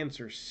 Giants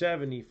are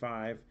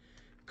 75,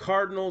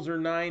 Cardinals are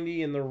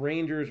 90, and the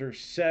Rangers are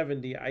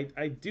 70.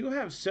 I do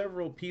have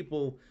several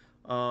people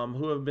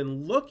who have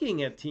been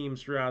looking at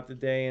teams throughout the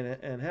day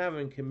and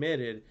haven't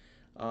committed.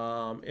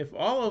 If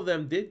all of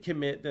them did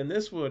commit, then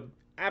this would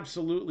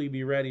absolutely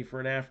be ready for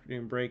an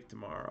afternoon break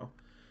tomorrow.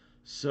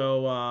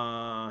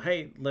 So,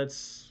 hey,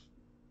 let's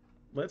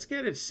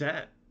get it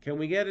set. Can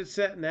we get it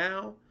set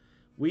now?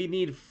 We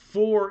need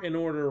 4 in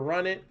order to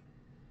run it.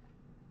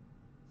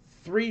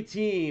 3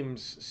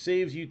 teams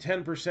saves you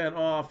 10%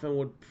 off and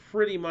would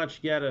pretty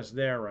much get us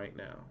there right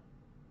now.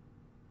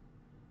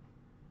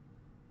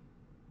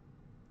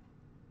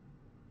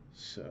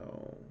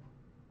 So,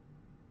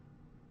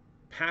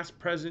 past,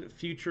 present,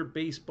 future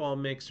baseball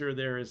mixer.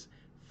 There is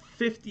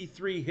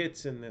 53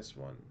 hits in this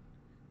one.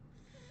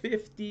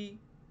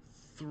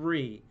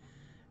 53.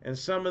 And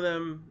some of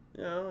them,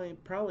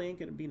 it probably ain't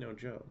going to be no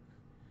joke.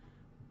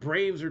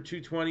 Braves are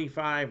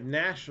 225.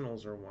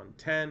 Nationals are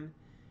 110.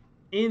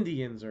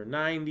 Indians are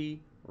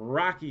 90.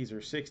 Rockies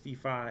are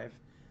 65.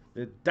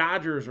 The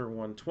Dodgers are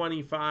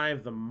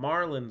 125. The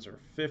Marlins are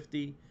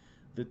 50.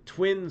 The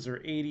Twins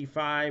are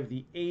 85.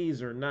 The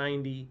A's are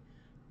 90.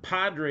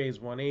 Padres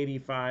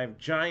 185.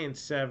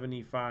 Giants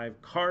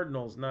 75.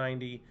 Cardinals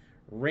 90.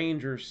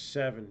 Rangers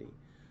 70.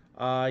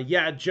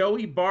 Yeah,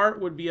 Joey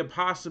Bart would be a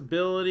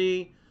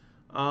possibility.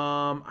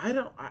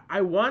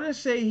 I want to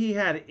say he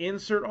had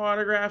insert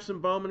autographs in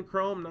Bowman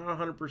Chrome. Not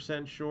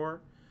 100%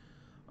 sure.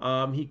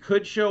 He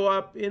could show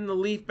up in the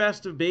Leaf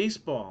Best of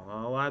Baseball.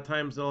 A lot of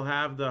times they'll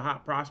have the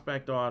hot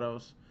prospect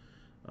autos.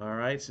 All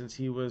right, since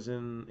he was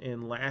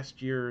in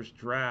last year's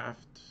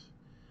draft.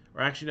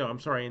 Or actually, no, I'm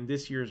sorry, in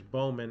this year's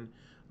Bowman.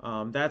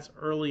 That's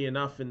early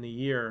enough in the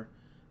year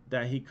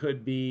that he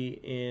could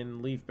be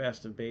in Leaf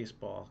Best of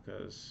Baseball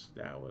because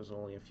that was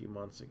only a few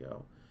months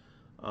ago.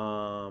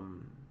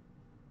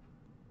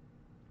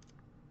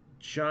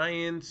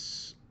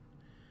 Giants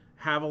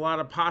have a lot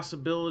of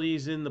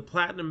possibilities in the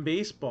Platinum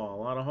Baseball.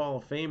 A lot of Hall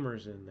of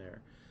Famers in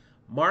there.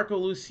 Marco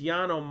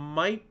Luciano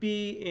might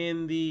be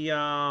in the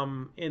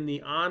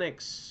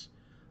Onyx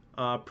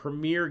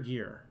Premier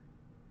Gear.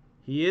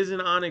 He is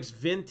an Onyx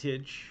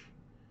Vintage.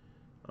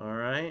 All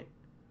right.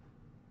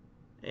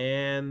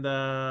 And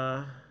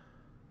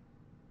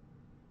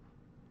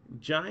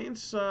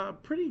Giants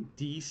pretty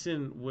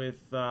decent with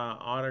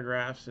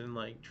autographs and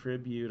like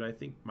tribute. I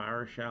think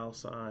Marichal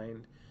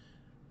signed.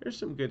 There's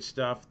some good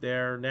stuff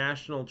there.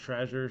 National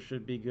Treasure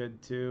should be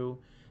good too.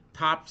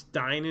 Topps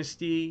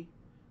Dynasty.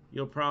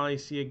 You'll probably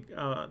see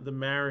the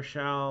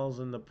Marichals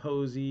and the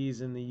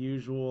Posies and the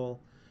usual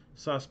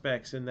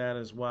suspects in that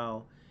as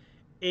well.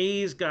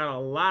 A's got a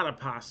lot of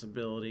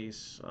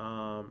possibilities.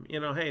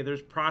 Hey,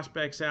 there's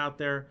prospects out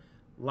there.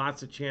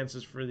 Lots of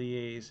chances for the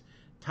A's.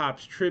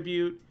 Topps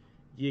Tribute.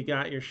 You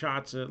got your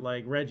shots at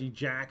like Reggie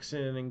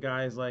Jackson and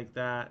guys like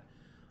that.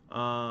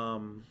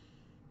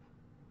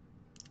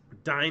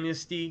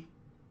 Dynasty.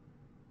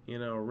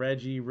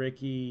 Reggie,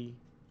 Ricky,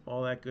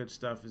 all that good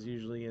stuff is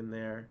usually in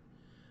there.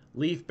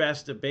 Leaf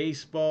Best of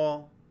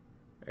Baseball.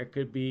 There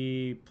could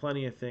be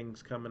plenty of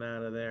things coming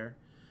out of there.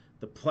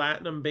 The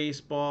Platinum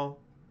Baseball.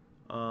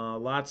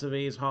 Lots of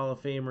A's Hall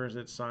of Famers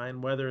that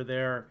sign, whether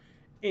they're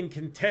in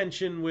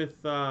contention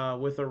with a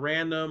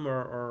random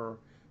or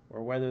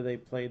whether they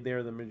played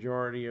there the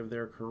majority of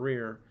their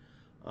career.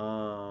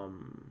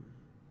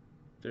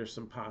 There's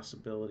some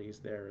possibilities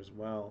there as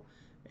well.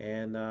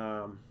 And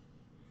I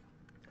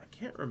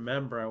can't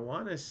remember. I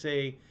want to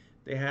say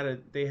they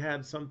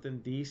had something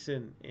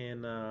decent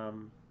in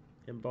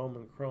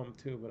Bowman Chrome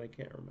too, but I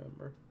can't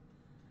remember.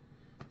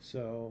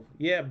 So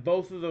yeah,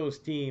 both of those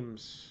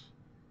teams.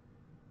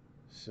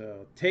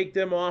 So take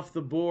them off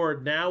the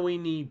board. Now we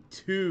need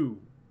two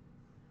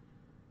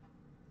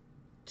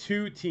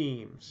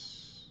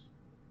teams.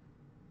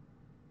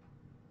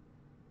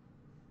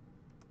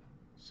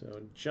 So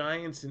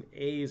Giants and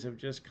A's have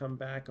just come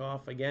back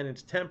off. Again,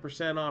 it's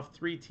 10% off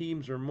 3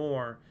 teams or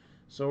more.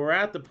 So we're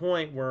at the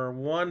point where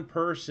one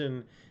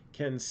person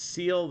can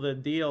seal the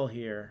deal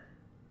here.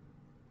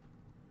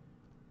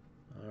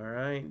 All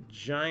right,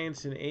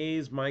 Giants and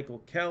A's, Michael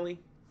Kelly.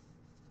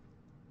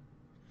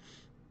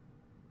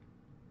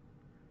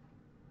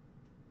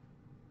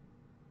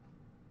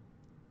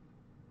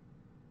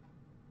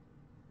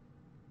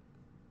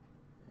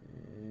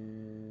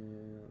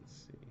 And let's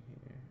see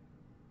here.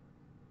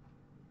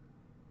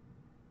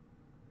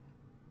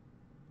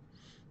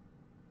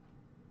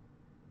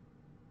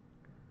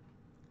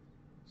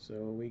 So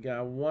we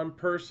got one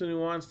person who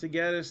wants to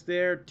get us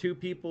there, 2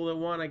 people that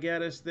want to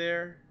get us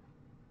there.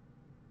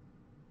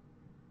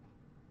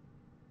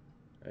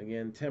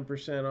 Again,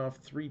 10% off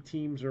 3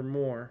 teams or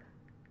more.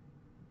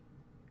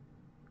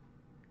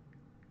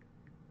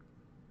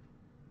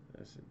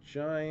 That's the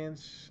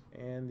Giants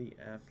and the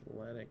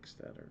Athletics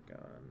that are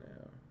gone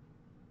now.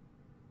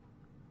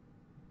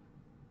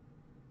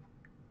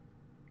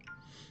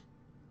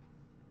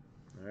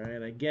 All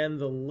right, again,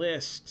 the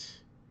list.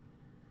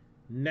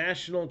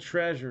 National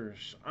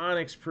Treasures,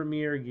 Onyx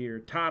Premier Gear,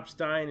 Topps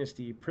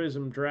Dynasty,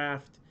 Prism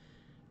Draft,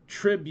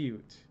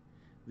 Tribute,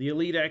 the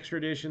Elite Extra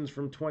Editions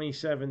from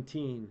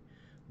 2017,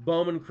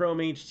 Bowman Chrome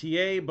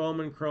HTA,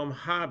 Bowman Chrome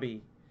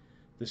Hobby,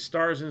 the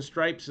Stars and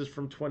Stripes is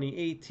from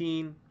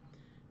 2018,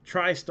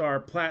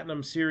 TriStar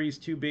Platinum Series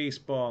 2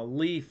 Baseball,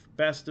 Leaf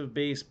Best of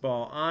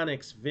Baseball,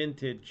 Onyx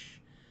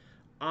Vintage,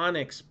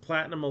 Onyx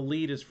Platinum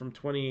Elite is from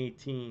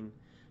 2018,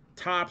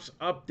 Topps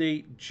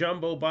Update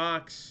Jumbo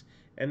Box,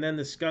 and then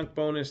the Skunk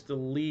Bonus, the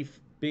Leaf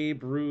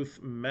Babe Ruth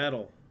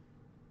Medal.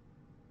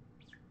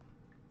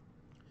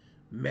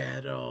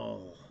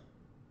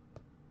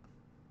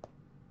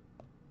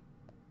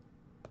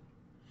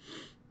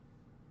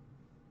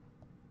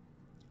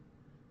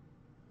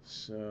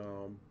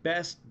 So,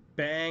 best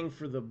bang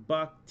for the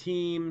buck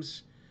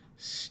teams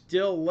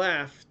still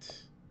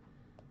left.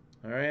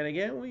 All right,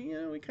 again,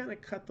 we kind of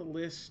cut the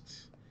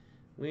list.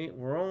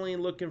 We're only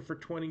looking for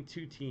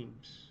 22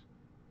 teams.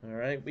 All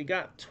right, we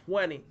got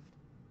 20.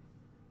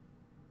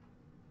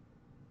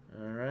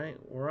 All right,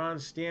 we're on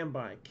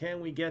standby. Can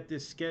we get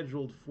this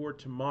scheduled for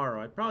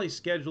tomorrow? I'd probably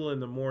schedule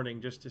in the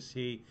morning just to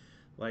see,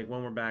 like,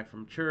 when we're back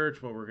from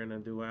church, what we're going to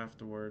do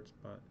afterwards.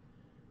 But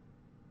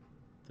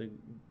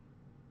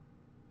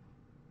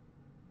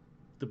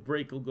the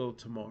break will go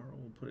tomorrow.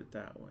 We'll put it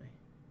that way.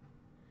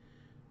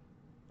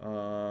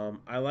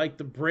 I like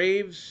the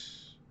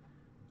Braves.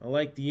 I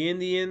like the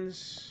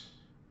Indians.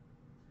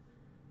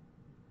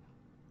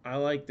 I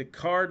like the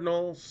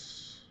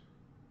Cardinals.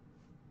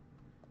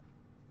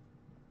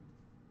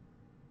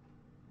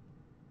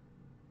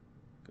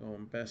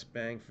 Going best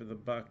bang for the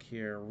buck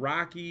here.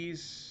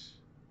 Rockies.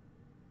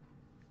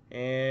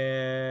 And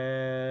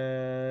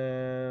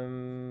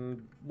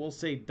we'll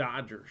say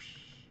Dodgers,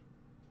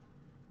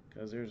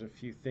 because there's a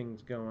few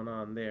things going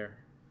on there.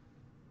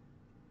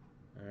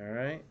 All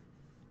right.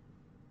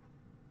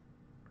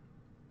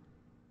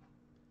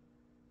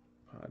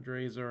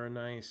 Padres are a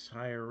nice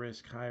higher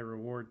risk, high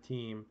reward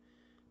team.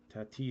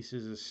 Tatis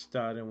is a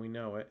stud, and we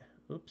know it.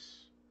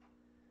 Oops.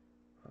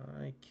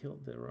 I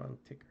killed the wrong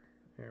ticker.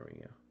 There we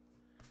go.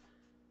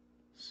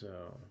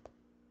 So,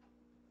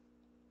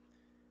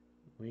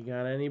 we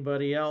got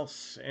anybody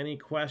else? Any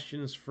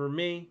questions for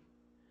me?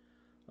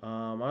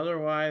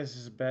 Otherwise,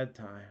 it's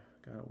bedtime.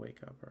 Gotta wake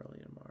up early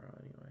tomorrow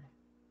anyway.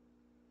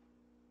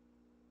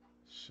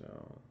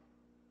 So,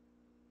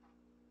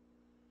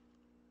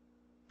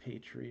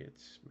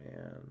 Patriots,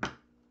 man.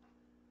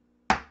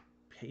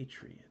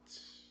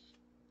 Patriots.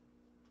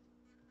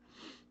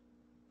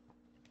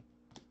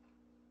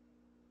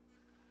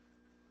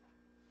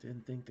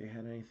 Didn't think they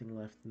had anything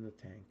left in the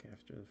tank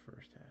after the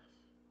first half.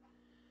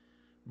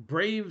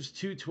 Braves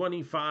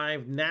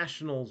 225,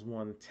 Nationals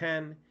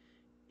 110,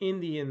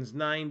 Indians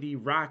 90,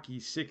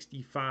 Rockies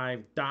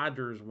 65,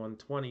 Dodgers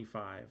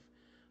 125,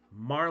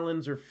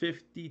 Marlins are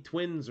 50,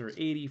 Twins are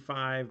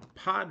 85,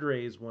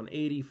 Padres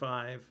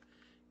 185,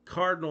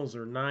 Cardinals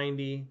are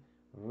 90,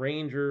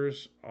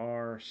 Rangers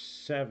are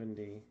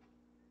 70.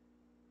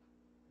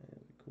 That's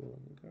a cool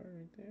looking card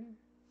right there.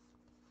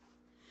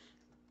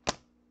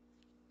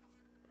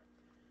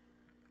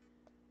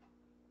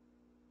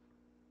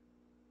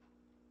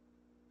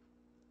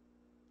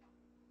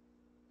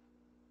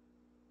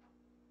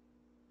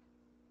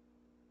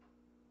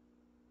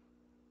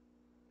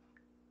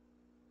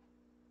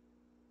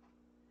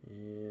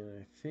 And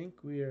I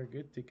think we are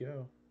good to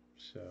go.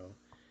 So,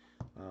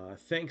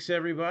 thanks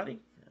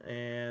everybody,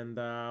 and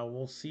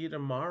we'll see you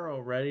tomorrow.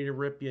 Ready to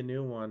rip you a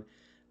new one.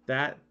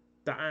 That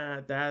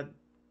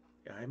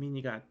I mean,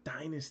 you got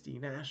Dynasty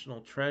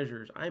National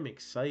Treasures. I'm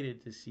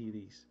excited to see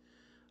these.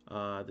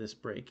 This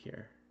break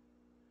here.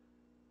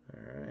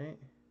 All right.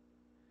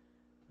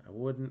 I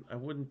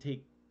wouldn't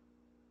take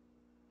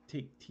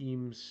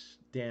teams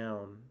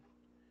down.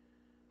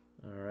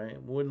 All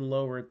right. Wouldn't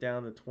lower it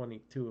down to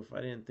 22 if I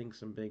didn't think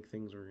some big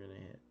things were gonna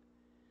hit.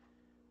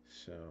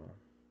 So,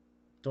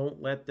 don't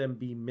let them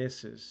be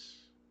misses.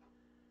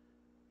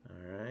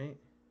 All right.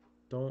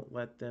 Don't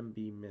let them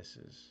be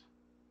misses.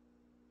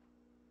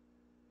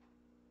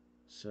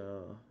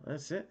 So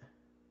that's it.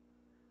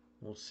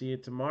 We'll see you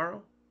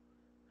tomorrow.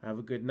 Have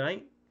a good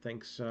night.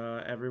 Thanks,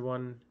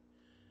 everyone,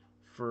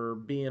 for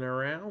being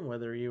around,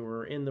 whether you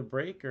were in the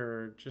break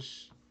or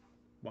just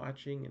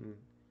watching and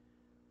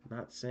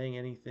not saying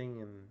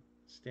anything and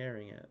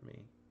staring at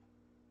me.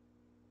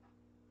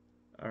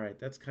 All right,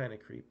 that's kind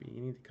of creepy.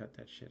 You need to cut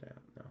that shit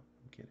out. No,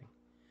 I'm kidding.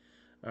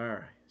 All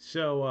right,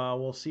 so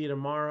we'll see you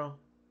tomorrow.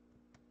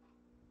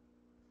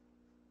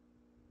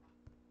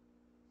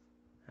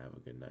 Have a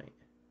good night.